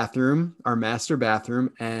in the bathroom, our master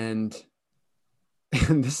bathroom, and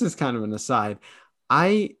this is kind of an aside.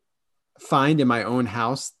 I find in my own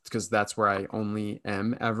house, because that's where I only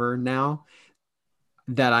am ever now,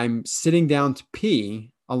 that I'm sitting down to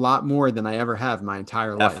pee a lot more than I ever have my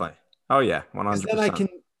entire life. Definitely. Oh yeah, Because then I 100%.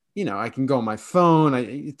 can, I can go on my phone.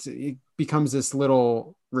 It becomes this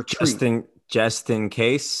little retreat. Just in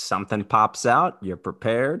case something pops out, you're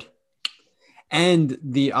prepared. And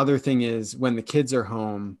the other thing is when the kids are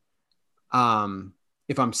home,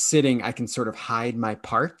 if I'm sitting, I can sort of hide my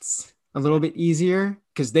parts a little bit easier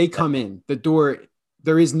because they come in. The door,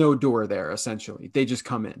 there is no door there, essentially. They just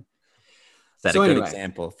come in. Set a So good anyway,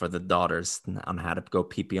 example for the daughters on how to go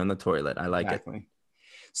pee pee on the toilet. I like it. exactly.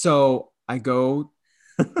 So I go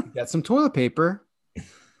get some toilet paper.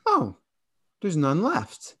 Oh, there's none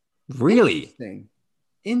left. Really? Interesting.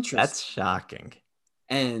 Interesting. That's shocking.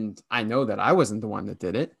 And I know that I wasn't the one that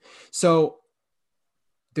did it. So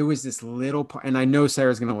there was this little part, and I know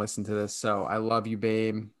Sarah's going to listen to this. So I love you,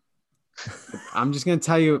 babe. I'm just going to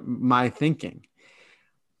tell you my thinking.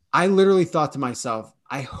 I literally thought to myself,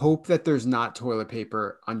 I hope that there's not toilet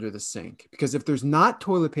paper under the sink, because if there's not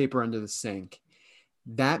toilet paper under the sink,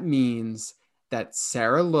 that means that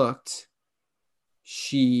Sarah looked,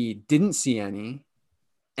 she didn't see any,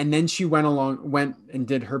 and then she went and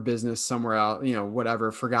did her business somewhere else,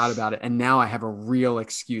 whatever, forgot about it. And now I have a real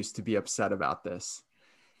excuse to be upset about this.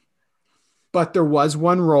 But there was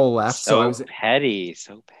one roll left. So I was, petty.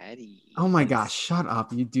 So petty. oh my gosh, shut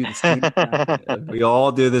up. You do the same. We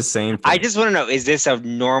all do the same thing. I just want to know, is this a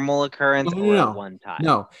normal occurrence or a one time?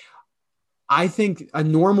 No. I think a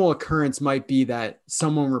normal occurrence might be that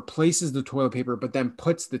someone replaces the toilet paper, but then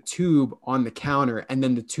puts the tube on the counter, and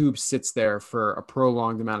then the tube sits there for a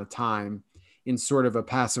prolonged amount of time in sort of a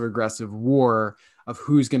passive aggressive war of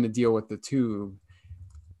who's going to deal with the tube.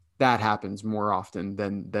 That happens more often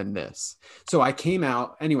than this. So I came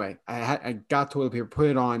out anyway. I got toilet paper, put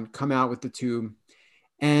it on, come out with the tube,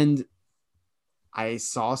 and I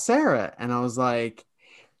saw Sarah, and I was like,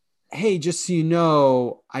 hey, just so you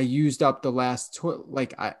know, I used up the last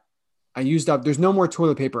I used up, there's no more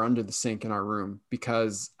toilet paper under the sink in our room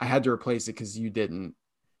because I had to replace it because you didn't.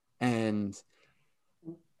 And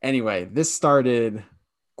anyway, this started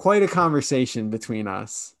quite a conversation between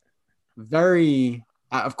us.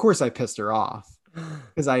 Of course I pissed her off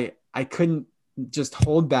because I couldn't just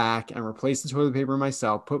hold back and replace the toilet paper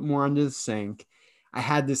myself, put more under the sink. I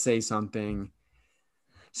had to say something.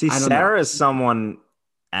 See, Sarah is someone,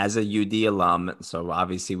 as a UD alum, so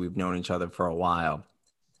obviously we've known each other for a while.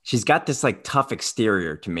 She's got this like tough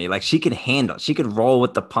exterior to me. Like she could roll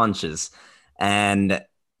with the punches. And,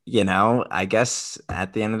 I guess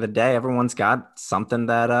at the end of the day, everyone's got something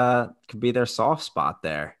that could be their soft spot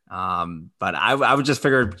there. But I would just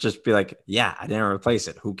be like, yeah, I didn't replace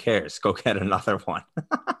it. Who cares? Go get another one.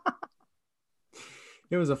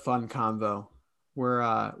 It was a fun convo.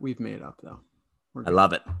 We've made up though. I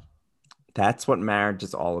love it. That's what marriage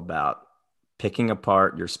is all about. Picking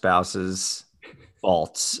apart your spouse's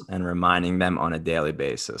faults and reminding them on a daily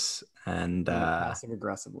basis. And passive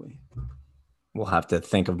aggressively. We'll have to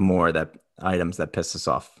think of more items that piss us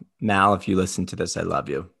off. Mal, if you listen to this, I love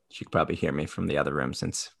you. She could probably hear me from the other room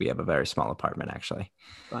since we have a very small apartment, actually.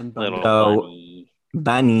 Bunny.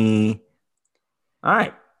 All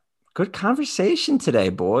right. Good conversation today,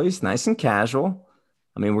 boys. Nice and casual.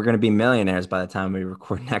 I mean, we're going to be millionaires by the time we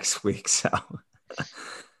record next week. So,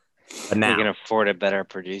 but now we can afford a better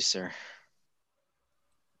producer.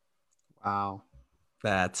 Wow.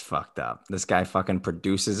 That's fucked up. This guy fucking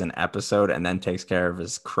produces an episode and then takes care of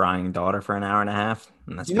his crying daughter for an hour and a half.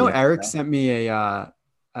 Eric sent me a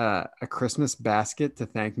Christmas basket to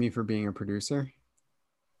thank me for being a producer.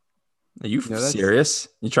 Are you serious?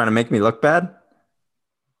 You trying to make me look bad?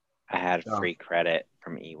 I had free credit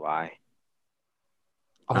from EY.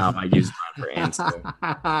 Oh, I used mine for Ansu.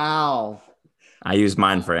 Wow. I used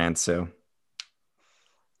mine for Ansu.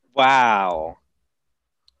 Wow.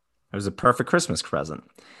 It was a perfect Christmas present.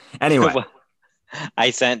 Anyway.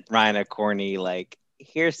 I sent Ryan a corny, like,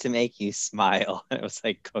 here's to make you smile. It was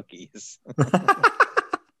like cookies.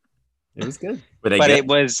 It was good.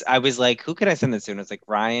 I was like, who could I send this to? And it's like,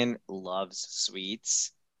 Ryan loves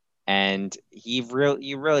sweets. And you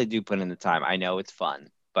really do put in the time. I know it's fun,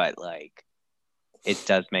 but like, it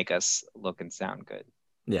does make us look and sound good.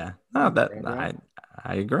 Yeah. No,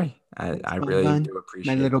 I agree. I really do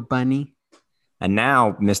appreciate my little bunny. And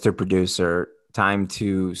now, Mr. Producer, time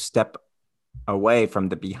to step away from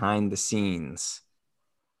the behind the scenes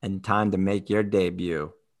and time to make your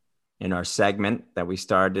debut in our segment that we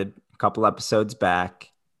started a couple episodes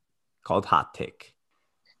back called Hot Take.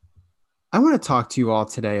 I want to talk to you all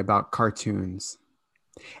today about cartoons.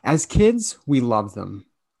 As kids, we love them.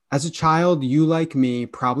 As a child, you, like me,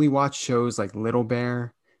 probably watched shows like Little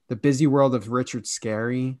Bear, The Busy World of Richard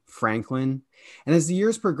Scarry, Franklin, and as the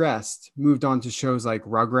years progressed, moved on to shows like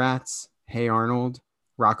Rugrats, Hey Arnold,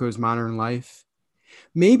 Rocko's Modern Life.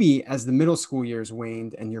 Maybe as the middle school years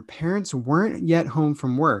waned and your parents weren't yet home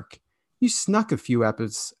from work, you snuck a few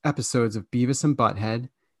episodes of Beavis and Butthead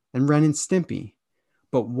and Ren and Stimpy.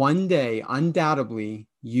 But one day, undoubtedly,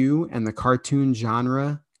 you and the cartoon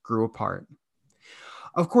genre grew apart.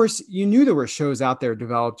 Of course, you knew there were shows out there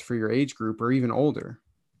developed for your age group or even older.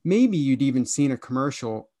 Maybe you'd even seen a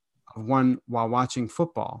commercial of one while watching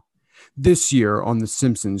football. This year on The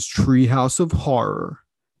Simpsons Treehouse of Horror.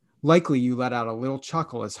 Likely you let out a little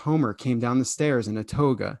chuckle as Homer came down the stairs in a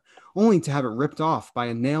toga, only to have it ripped off by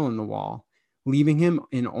a nail in the wall, leaving him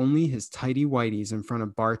in only his tighty whities in front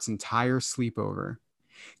of Bart's entire sleepover.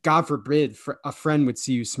 God forbid a friend would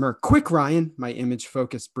see you smirk. Quick, Ryan, my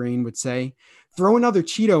image-focused brain would say. Throw another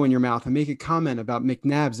Cheeto in your mouth and make a comment about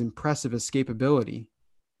McNabb's impressive escapability.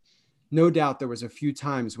 No doubt there was a few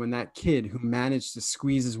times when that kid who managed to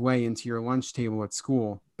squeeze his way into your lunch table at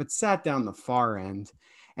school, but sat down the far end,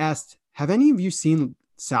 asked, have any of you seen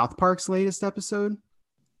South Park's latest episode?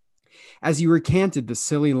 As you recanted the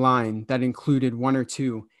silly line that included one or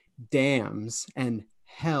two damns and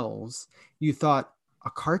hells, you thought, a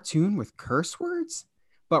cartoon with curse words?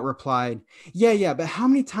 But replied, yeah, but how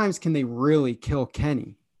many times can they really kill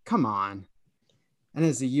Kenny? Come on. And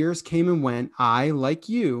as the years came and went, I, like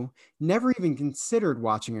you, never even considered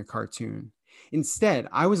watching a cartoon. Instead,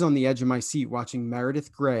 I was on the edge of my seat watching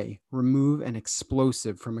Meredith Grey remove an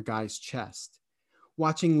explosive from a guy's chest,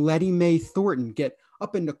 watching Letty Mae Thornton get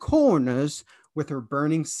up in the corners with her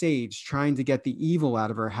burning sage trying to get the evil out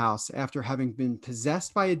of her house after having been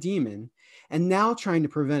possessed by a demon, and now trying to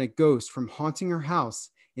prevent a ghost from haunting her house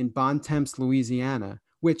in Bontemps, Louisiana,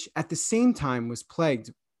 which at the same time was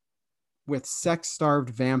plagued with sex-starved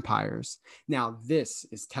vampires. Now this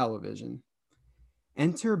is television.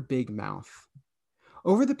 Enter Big Mouth.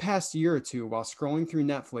 Over the past year or two, while scrolling through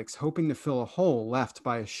Netflix hoping to fill a hole left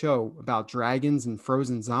by a show about dragons and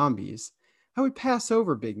frozen zombies, I would pass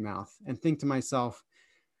over Big Mouth and think to myself,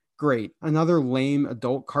 great, another lame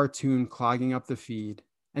adult cartoon clogging up the feed,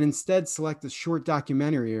 and instead select a short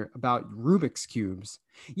documentary about Rubik's Cubes.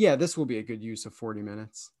 Yeah, this will be a good use of 40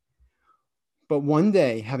 minutes. But one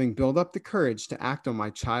day, having built up the courage to act on my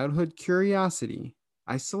childhood curiosity,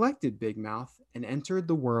 I selected Big Mouth and entered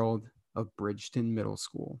the world of Bridgeton Middle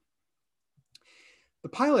School. The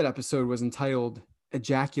pilot episode was entitled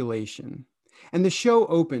Ejaculation, and the show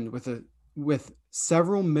opened with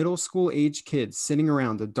several middle school age kids sitting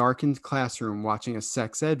around a darkened classroom watching a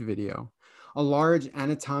sex ed video. A large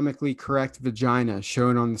anatomically correct vagina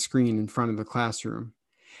shown on the screen in front of the classroom.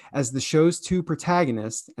 As the show's two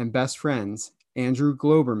protagonists and best friends, Andrew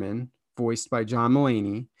Globerman, voiced by John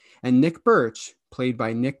Mulaney, and Nick Birch, played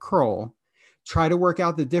by Nick Kroll, try to work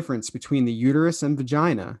out the difference between the uterus and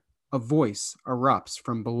vagina, a voice erupts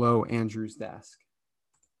from below Andrew's desk.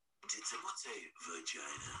 Did someone say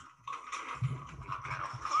vagina?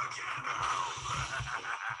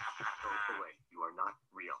 Go away. You are not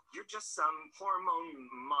real. You're just some hormone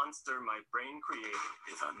monster my brain created.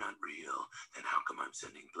 If I'm not real, then how come I'm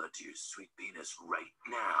sending blood to your sweet penis right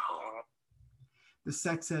now? The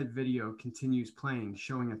sex ed video continues playing,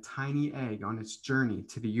 showing a tiny egg on its journey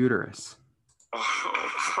to the uterus.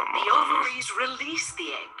 The ovaries release the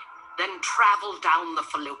egg, then travel down the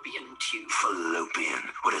fallopian tube.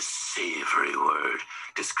 Fallopian, what a savory word.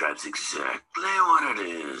 Describes exactly what it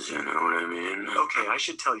is, you know what I mean? Okay, I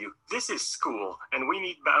should tell you, this is school, and we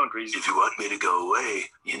need boundaries. If you want me to go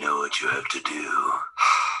away, you know what you have to do.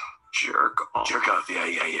 Jerk off. Jerk off, yeah,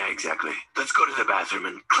 exactly. Let's go to the bathroom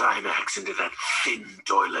and climax into that thin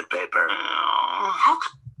toilet paper. How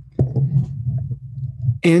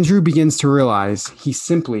Andrew begins to realize he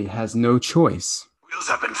simply has no choice. Wheels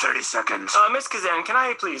up in 30 seconds. Miss Kazan, can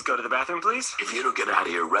I please go to the bathroom, please? If you don't get out of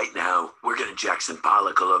here right now, we're gonna Jackson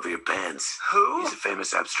Pollock all over your pants. Who? He's a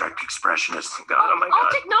famous abstract expressionist. Oh my I'll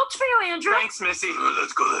God. take notes for you, Andrew. Thanks, Missy.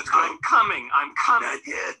 Let's go. I'm coming. Not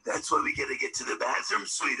yet. That's why we gotta get to the bathroom,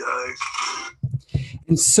 sweetheart.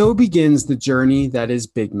 And so begins the journey that is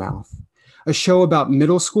Big Mouth, a show about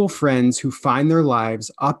middle school friends who find their lives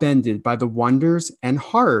upended by the wonders and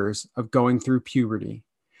horrors of going through puberty.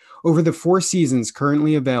 Over the 4 seasons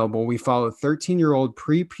currently available, we follow 13-year-old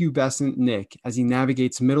prepubescent Nick as he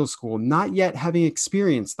navigates middle school, not yet having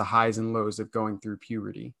experienced the highs and lows of going through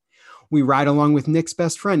puberty. We ride along with Nick's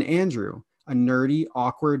best friend, Andrew, a nerdy,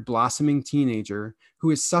 awkward, blossoming teenager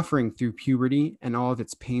who is suffering through puberty and all of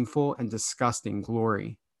its painful and disgusting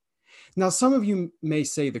glory. Now, some of you may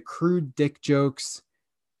say the crude dick jokes,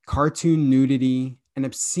 cartoon nudity, an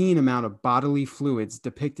obscene amount of bodily fluids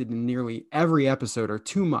depicted in nearly every episode are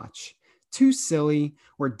too much, too silly,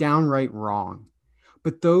 or downright wrong.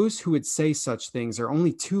 But those who would say such things are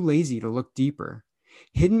only too lazy to look deeper.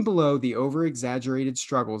 Hidden below the over-exaggerated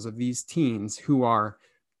struggles of these teens who are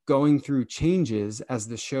going through changes, as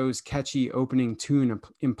the show's catchy opening tune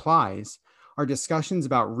implies, are discussions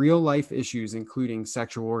about real-life issues including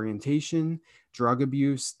sexual orientation, drug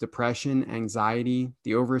abuse, depression, anxiety,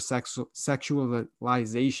 the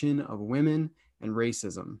over-sexualization of women, and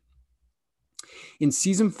racism. In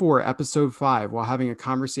season 4, episode 5, while having a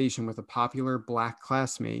conversation with a popular Black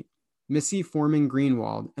classmate, Missy Foreman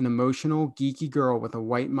Greenwald, an emotional, geeky girl with a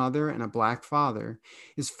white mother and a Black father,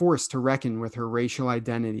 is forced to reckon with her racial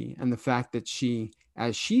identity and the fact that she,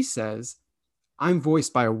 as she says, I'm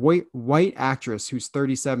voiced by a white actress who's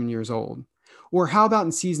 37 years old. Or how about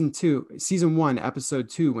in season 1, episode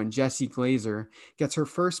 2, when Jessie Glazer gets her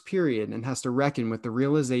first period and has to reckon with the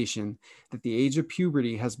realization that the age of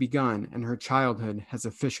puberty has begun and her childhood has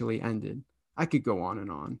officially ended. I could go on and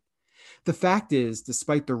on. The fact is,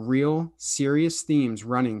 despite the real, serious themes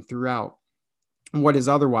running throughout what is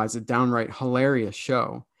otherwise a downright hilarious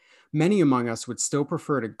show, many among us would still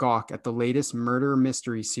prefer to gawk at the latest murder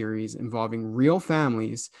mystery series involving real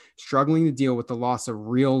families struggling to deal with the loss of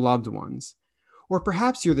real loved ones. Or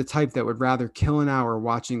perhaps you're the type that would rather kill an hour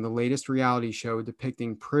watching the latest reality show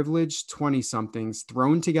depicting privileged 20-somethings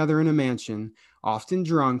thrown together in a mansion, often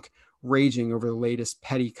drunk, raging over the latest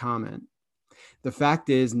petty comment. The fact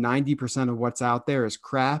is, 90% of what's out there is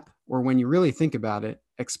crap, or when you really think about it,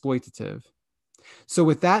 exploitative. So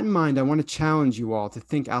with that in mind, I want to challenge you all to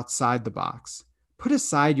think outside the box. Put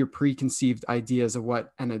aside your preconceived ideas of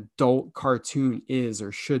what an adult cartoon is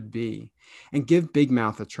or should be, and give Big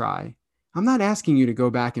Mouth a try. I'm not asking you to go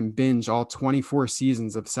back and binge all 24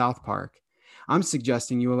 seasons of South Park. I'm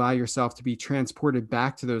suggesting you allow yourself to be transported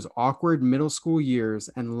back to those awkward middle school years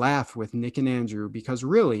and laugh with Nick and Andrew, because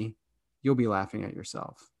really, you'll be laughing at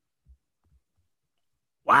yourself.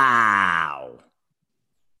 Wow.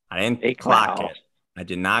 I didn't clock it. I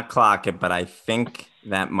did not clock it, but I think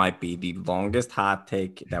that might be the longest hot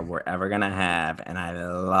take that we're ever going to have, and I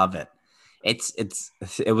love it.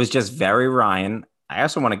 It was just very Ryan. I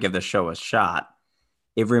also want to give the show a shot.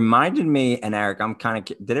 It reminded me, and Eric,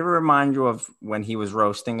 did it remind you of when he was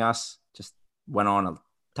roasting us? Just went on a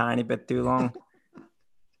tiny bit too long.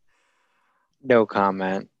 No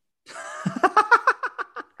comment.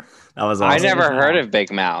 That was awesome. I never heard of Big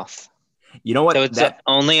Mouth. You know what? So it's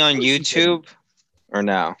only on YouTube or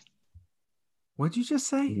no? What'd you just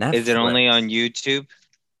say? Netflix. Is it only on YouTube?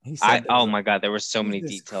 Oh my God, there were so many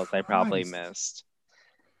Jesus details Christ. I probably missed.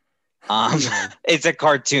 It's a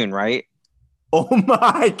cartoon, right? Oh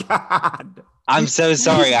my God. I'm so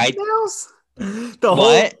sorry.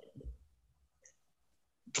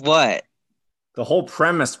 What? The whole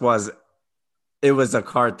premise was it was a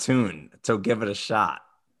cartoon, so give it a shot.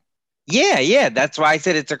 Yeah. That's why I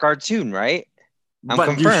said it's a cartoon, right? I'm but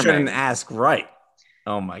confirming. You shouldn't ask right.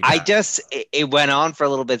 Oh my God. It went on for a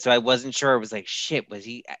little bit, so I wasn't sure. It was like, shit, did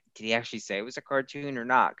he actually say it was a cartoon or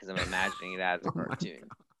not? Because I'm imagining it as a cartoon.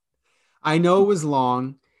 I know it was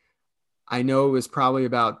long. I know it was probably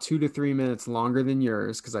about 2 to 3 minutes longer than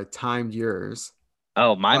yours because I timed yours.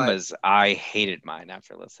 Oh, I hated mine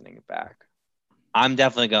after listening it back. I'm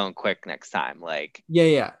definitely going quick next time. Like,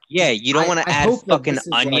 yeah. You don't want to add fucking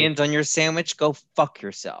onions on your sandwich? Go fuck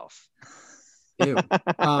yourself. Ew.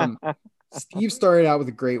 Steve started out with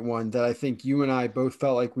a great one that I think you and I both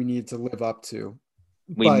felt like we needed to live up to.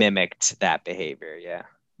 We mimicked that behavior, yeah.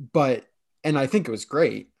 And I think it was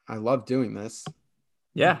great. I love doing this.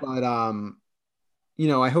 Yeah. But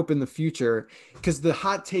I hope in the future, because the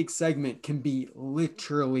hot take segment can be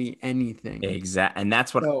literally anything. Exactly. And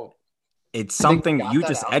that's what it's something you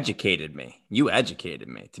just educated me. You educated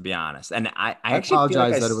me, to be honest. And I actually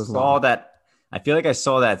apologize that it was long. I feel like I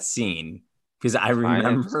saw that scene because I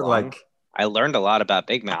remember I learned a lot about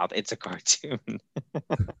Big Mouth. It's a cartoon.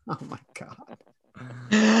 Oh my God.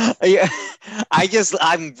 Yeah.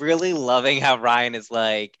 I'm really loving how Ryan is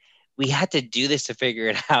like, we had to do this to figure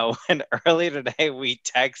it out. And earlier today we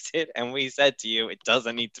texted and we said to you, it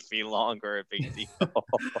doesn't need to be long or a big deal.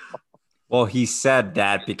 Well, he said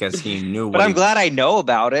that because he knew. But I'm glad I know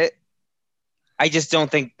about it. I just don't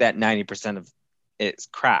think that 90% of it is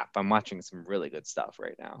crap. I'm watching some really good stuff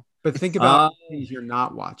right now. But think about things you're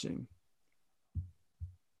not watching.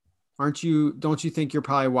 Don't you think you're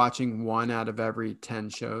probably watching 1 out of every 10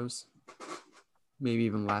 shows? Maybe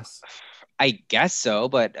even less. I guess so,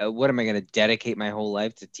 but what am I going to dedicate my whole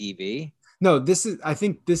life to TV? No, I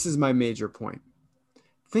think this is my major point.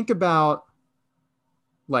 Think about,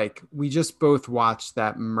 like, we just both watched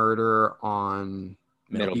that Murder on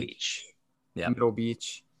Middle Beach. Yeah. Middle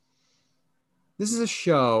Beach. This is a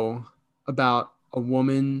show about a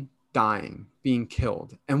woman dying, being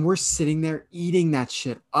killed, and we're sitting there eating that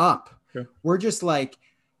shit up. Sure. We're just like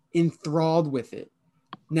enthralled with it.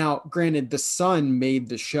 Now, granted, the son made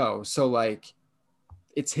the show, so like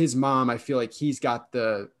it's his mom. I feel like he's got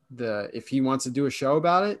the if he wants to do a show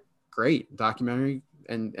about it, great, documentary,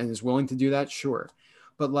 and is willing to do that, sure.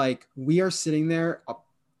 But like we are sitting there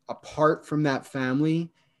apart from that family,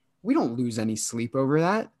 we don't lose any sleep over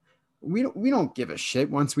that. We don't give a shit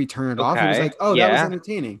once we turn it off. It was Okay, like, oh, that was yeah.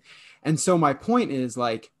 entertaining. And so my point is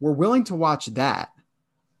like, we're willing to watch that.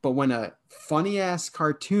 But when a funny ass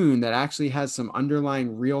cartoon that actually has some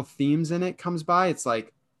underlying real themes in it comes by, it's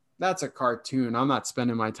like, that's a cartoon. I'm not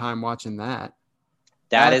spending my time watching that.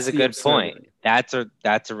 That That's is a the good point. absurdity.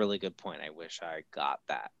 That's a really good point. I wish I got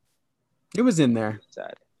that It was in there.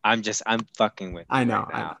 said. I'm fucking with you I know. right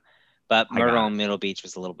now. I know. But I Murder got on Middle Beach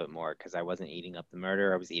was a little bit more because I wasn't eating up the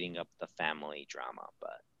murder. I was eating up the family drama.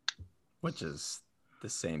 But Which is the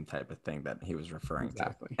same type of thing that he was referring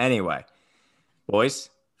Exactly. to. Anyway, boys,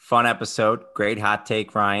 fun episode. Great hot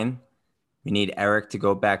take, Ryan. We need Eric to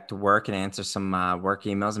go back to work and answer some work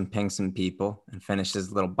emails and ping some people and finish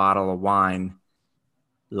his little bottle of wine.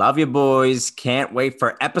 Love you, boys. Can't wait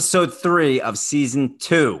for episode 3 of season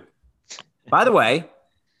 2. By the way,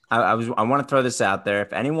 I want to throw this out there.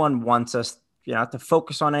 If anyone wants us, to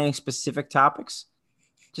focus on any specific topics,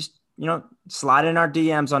 just slide in our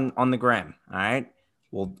DMs on the gram. All right,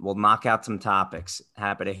 we'll knock out some topics.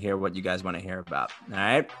 Happy to hear what you guys want to hear about. All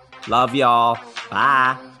right, love y'all.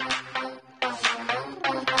 Bye.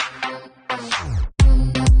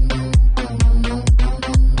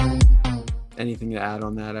 Anything to add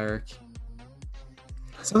on that, Eric?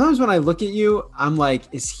 Sometimes when I look at you, I'm like,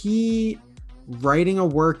 is he writing a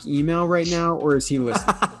work email right now or is he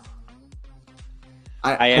listening?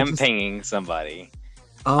 I am pinging somebody.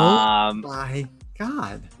 Oh my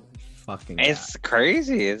God. Fucking It's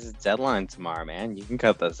crazy. It's a deadline tomorrow, man. You can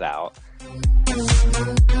cut this out.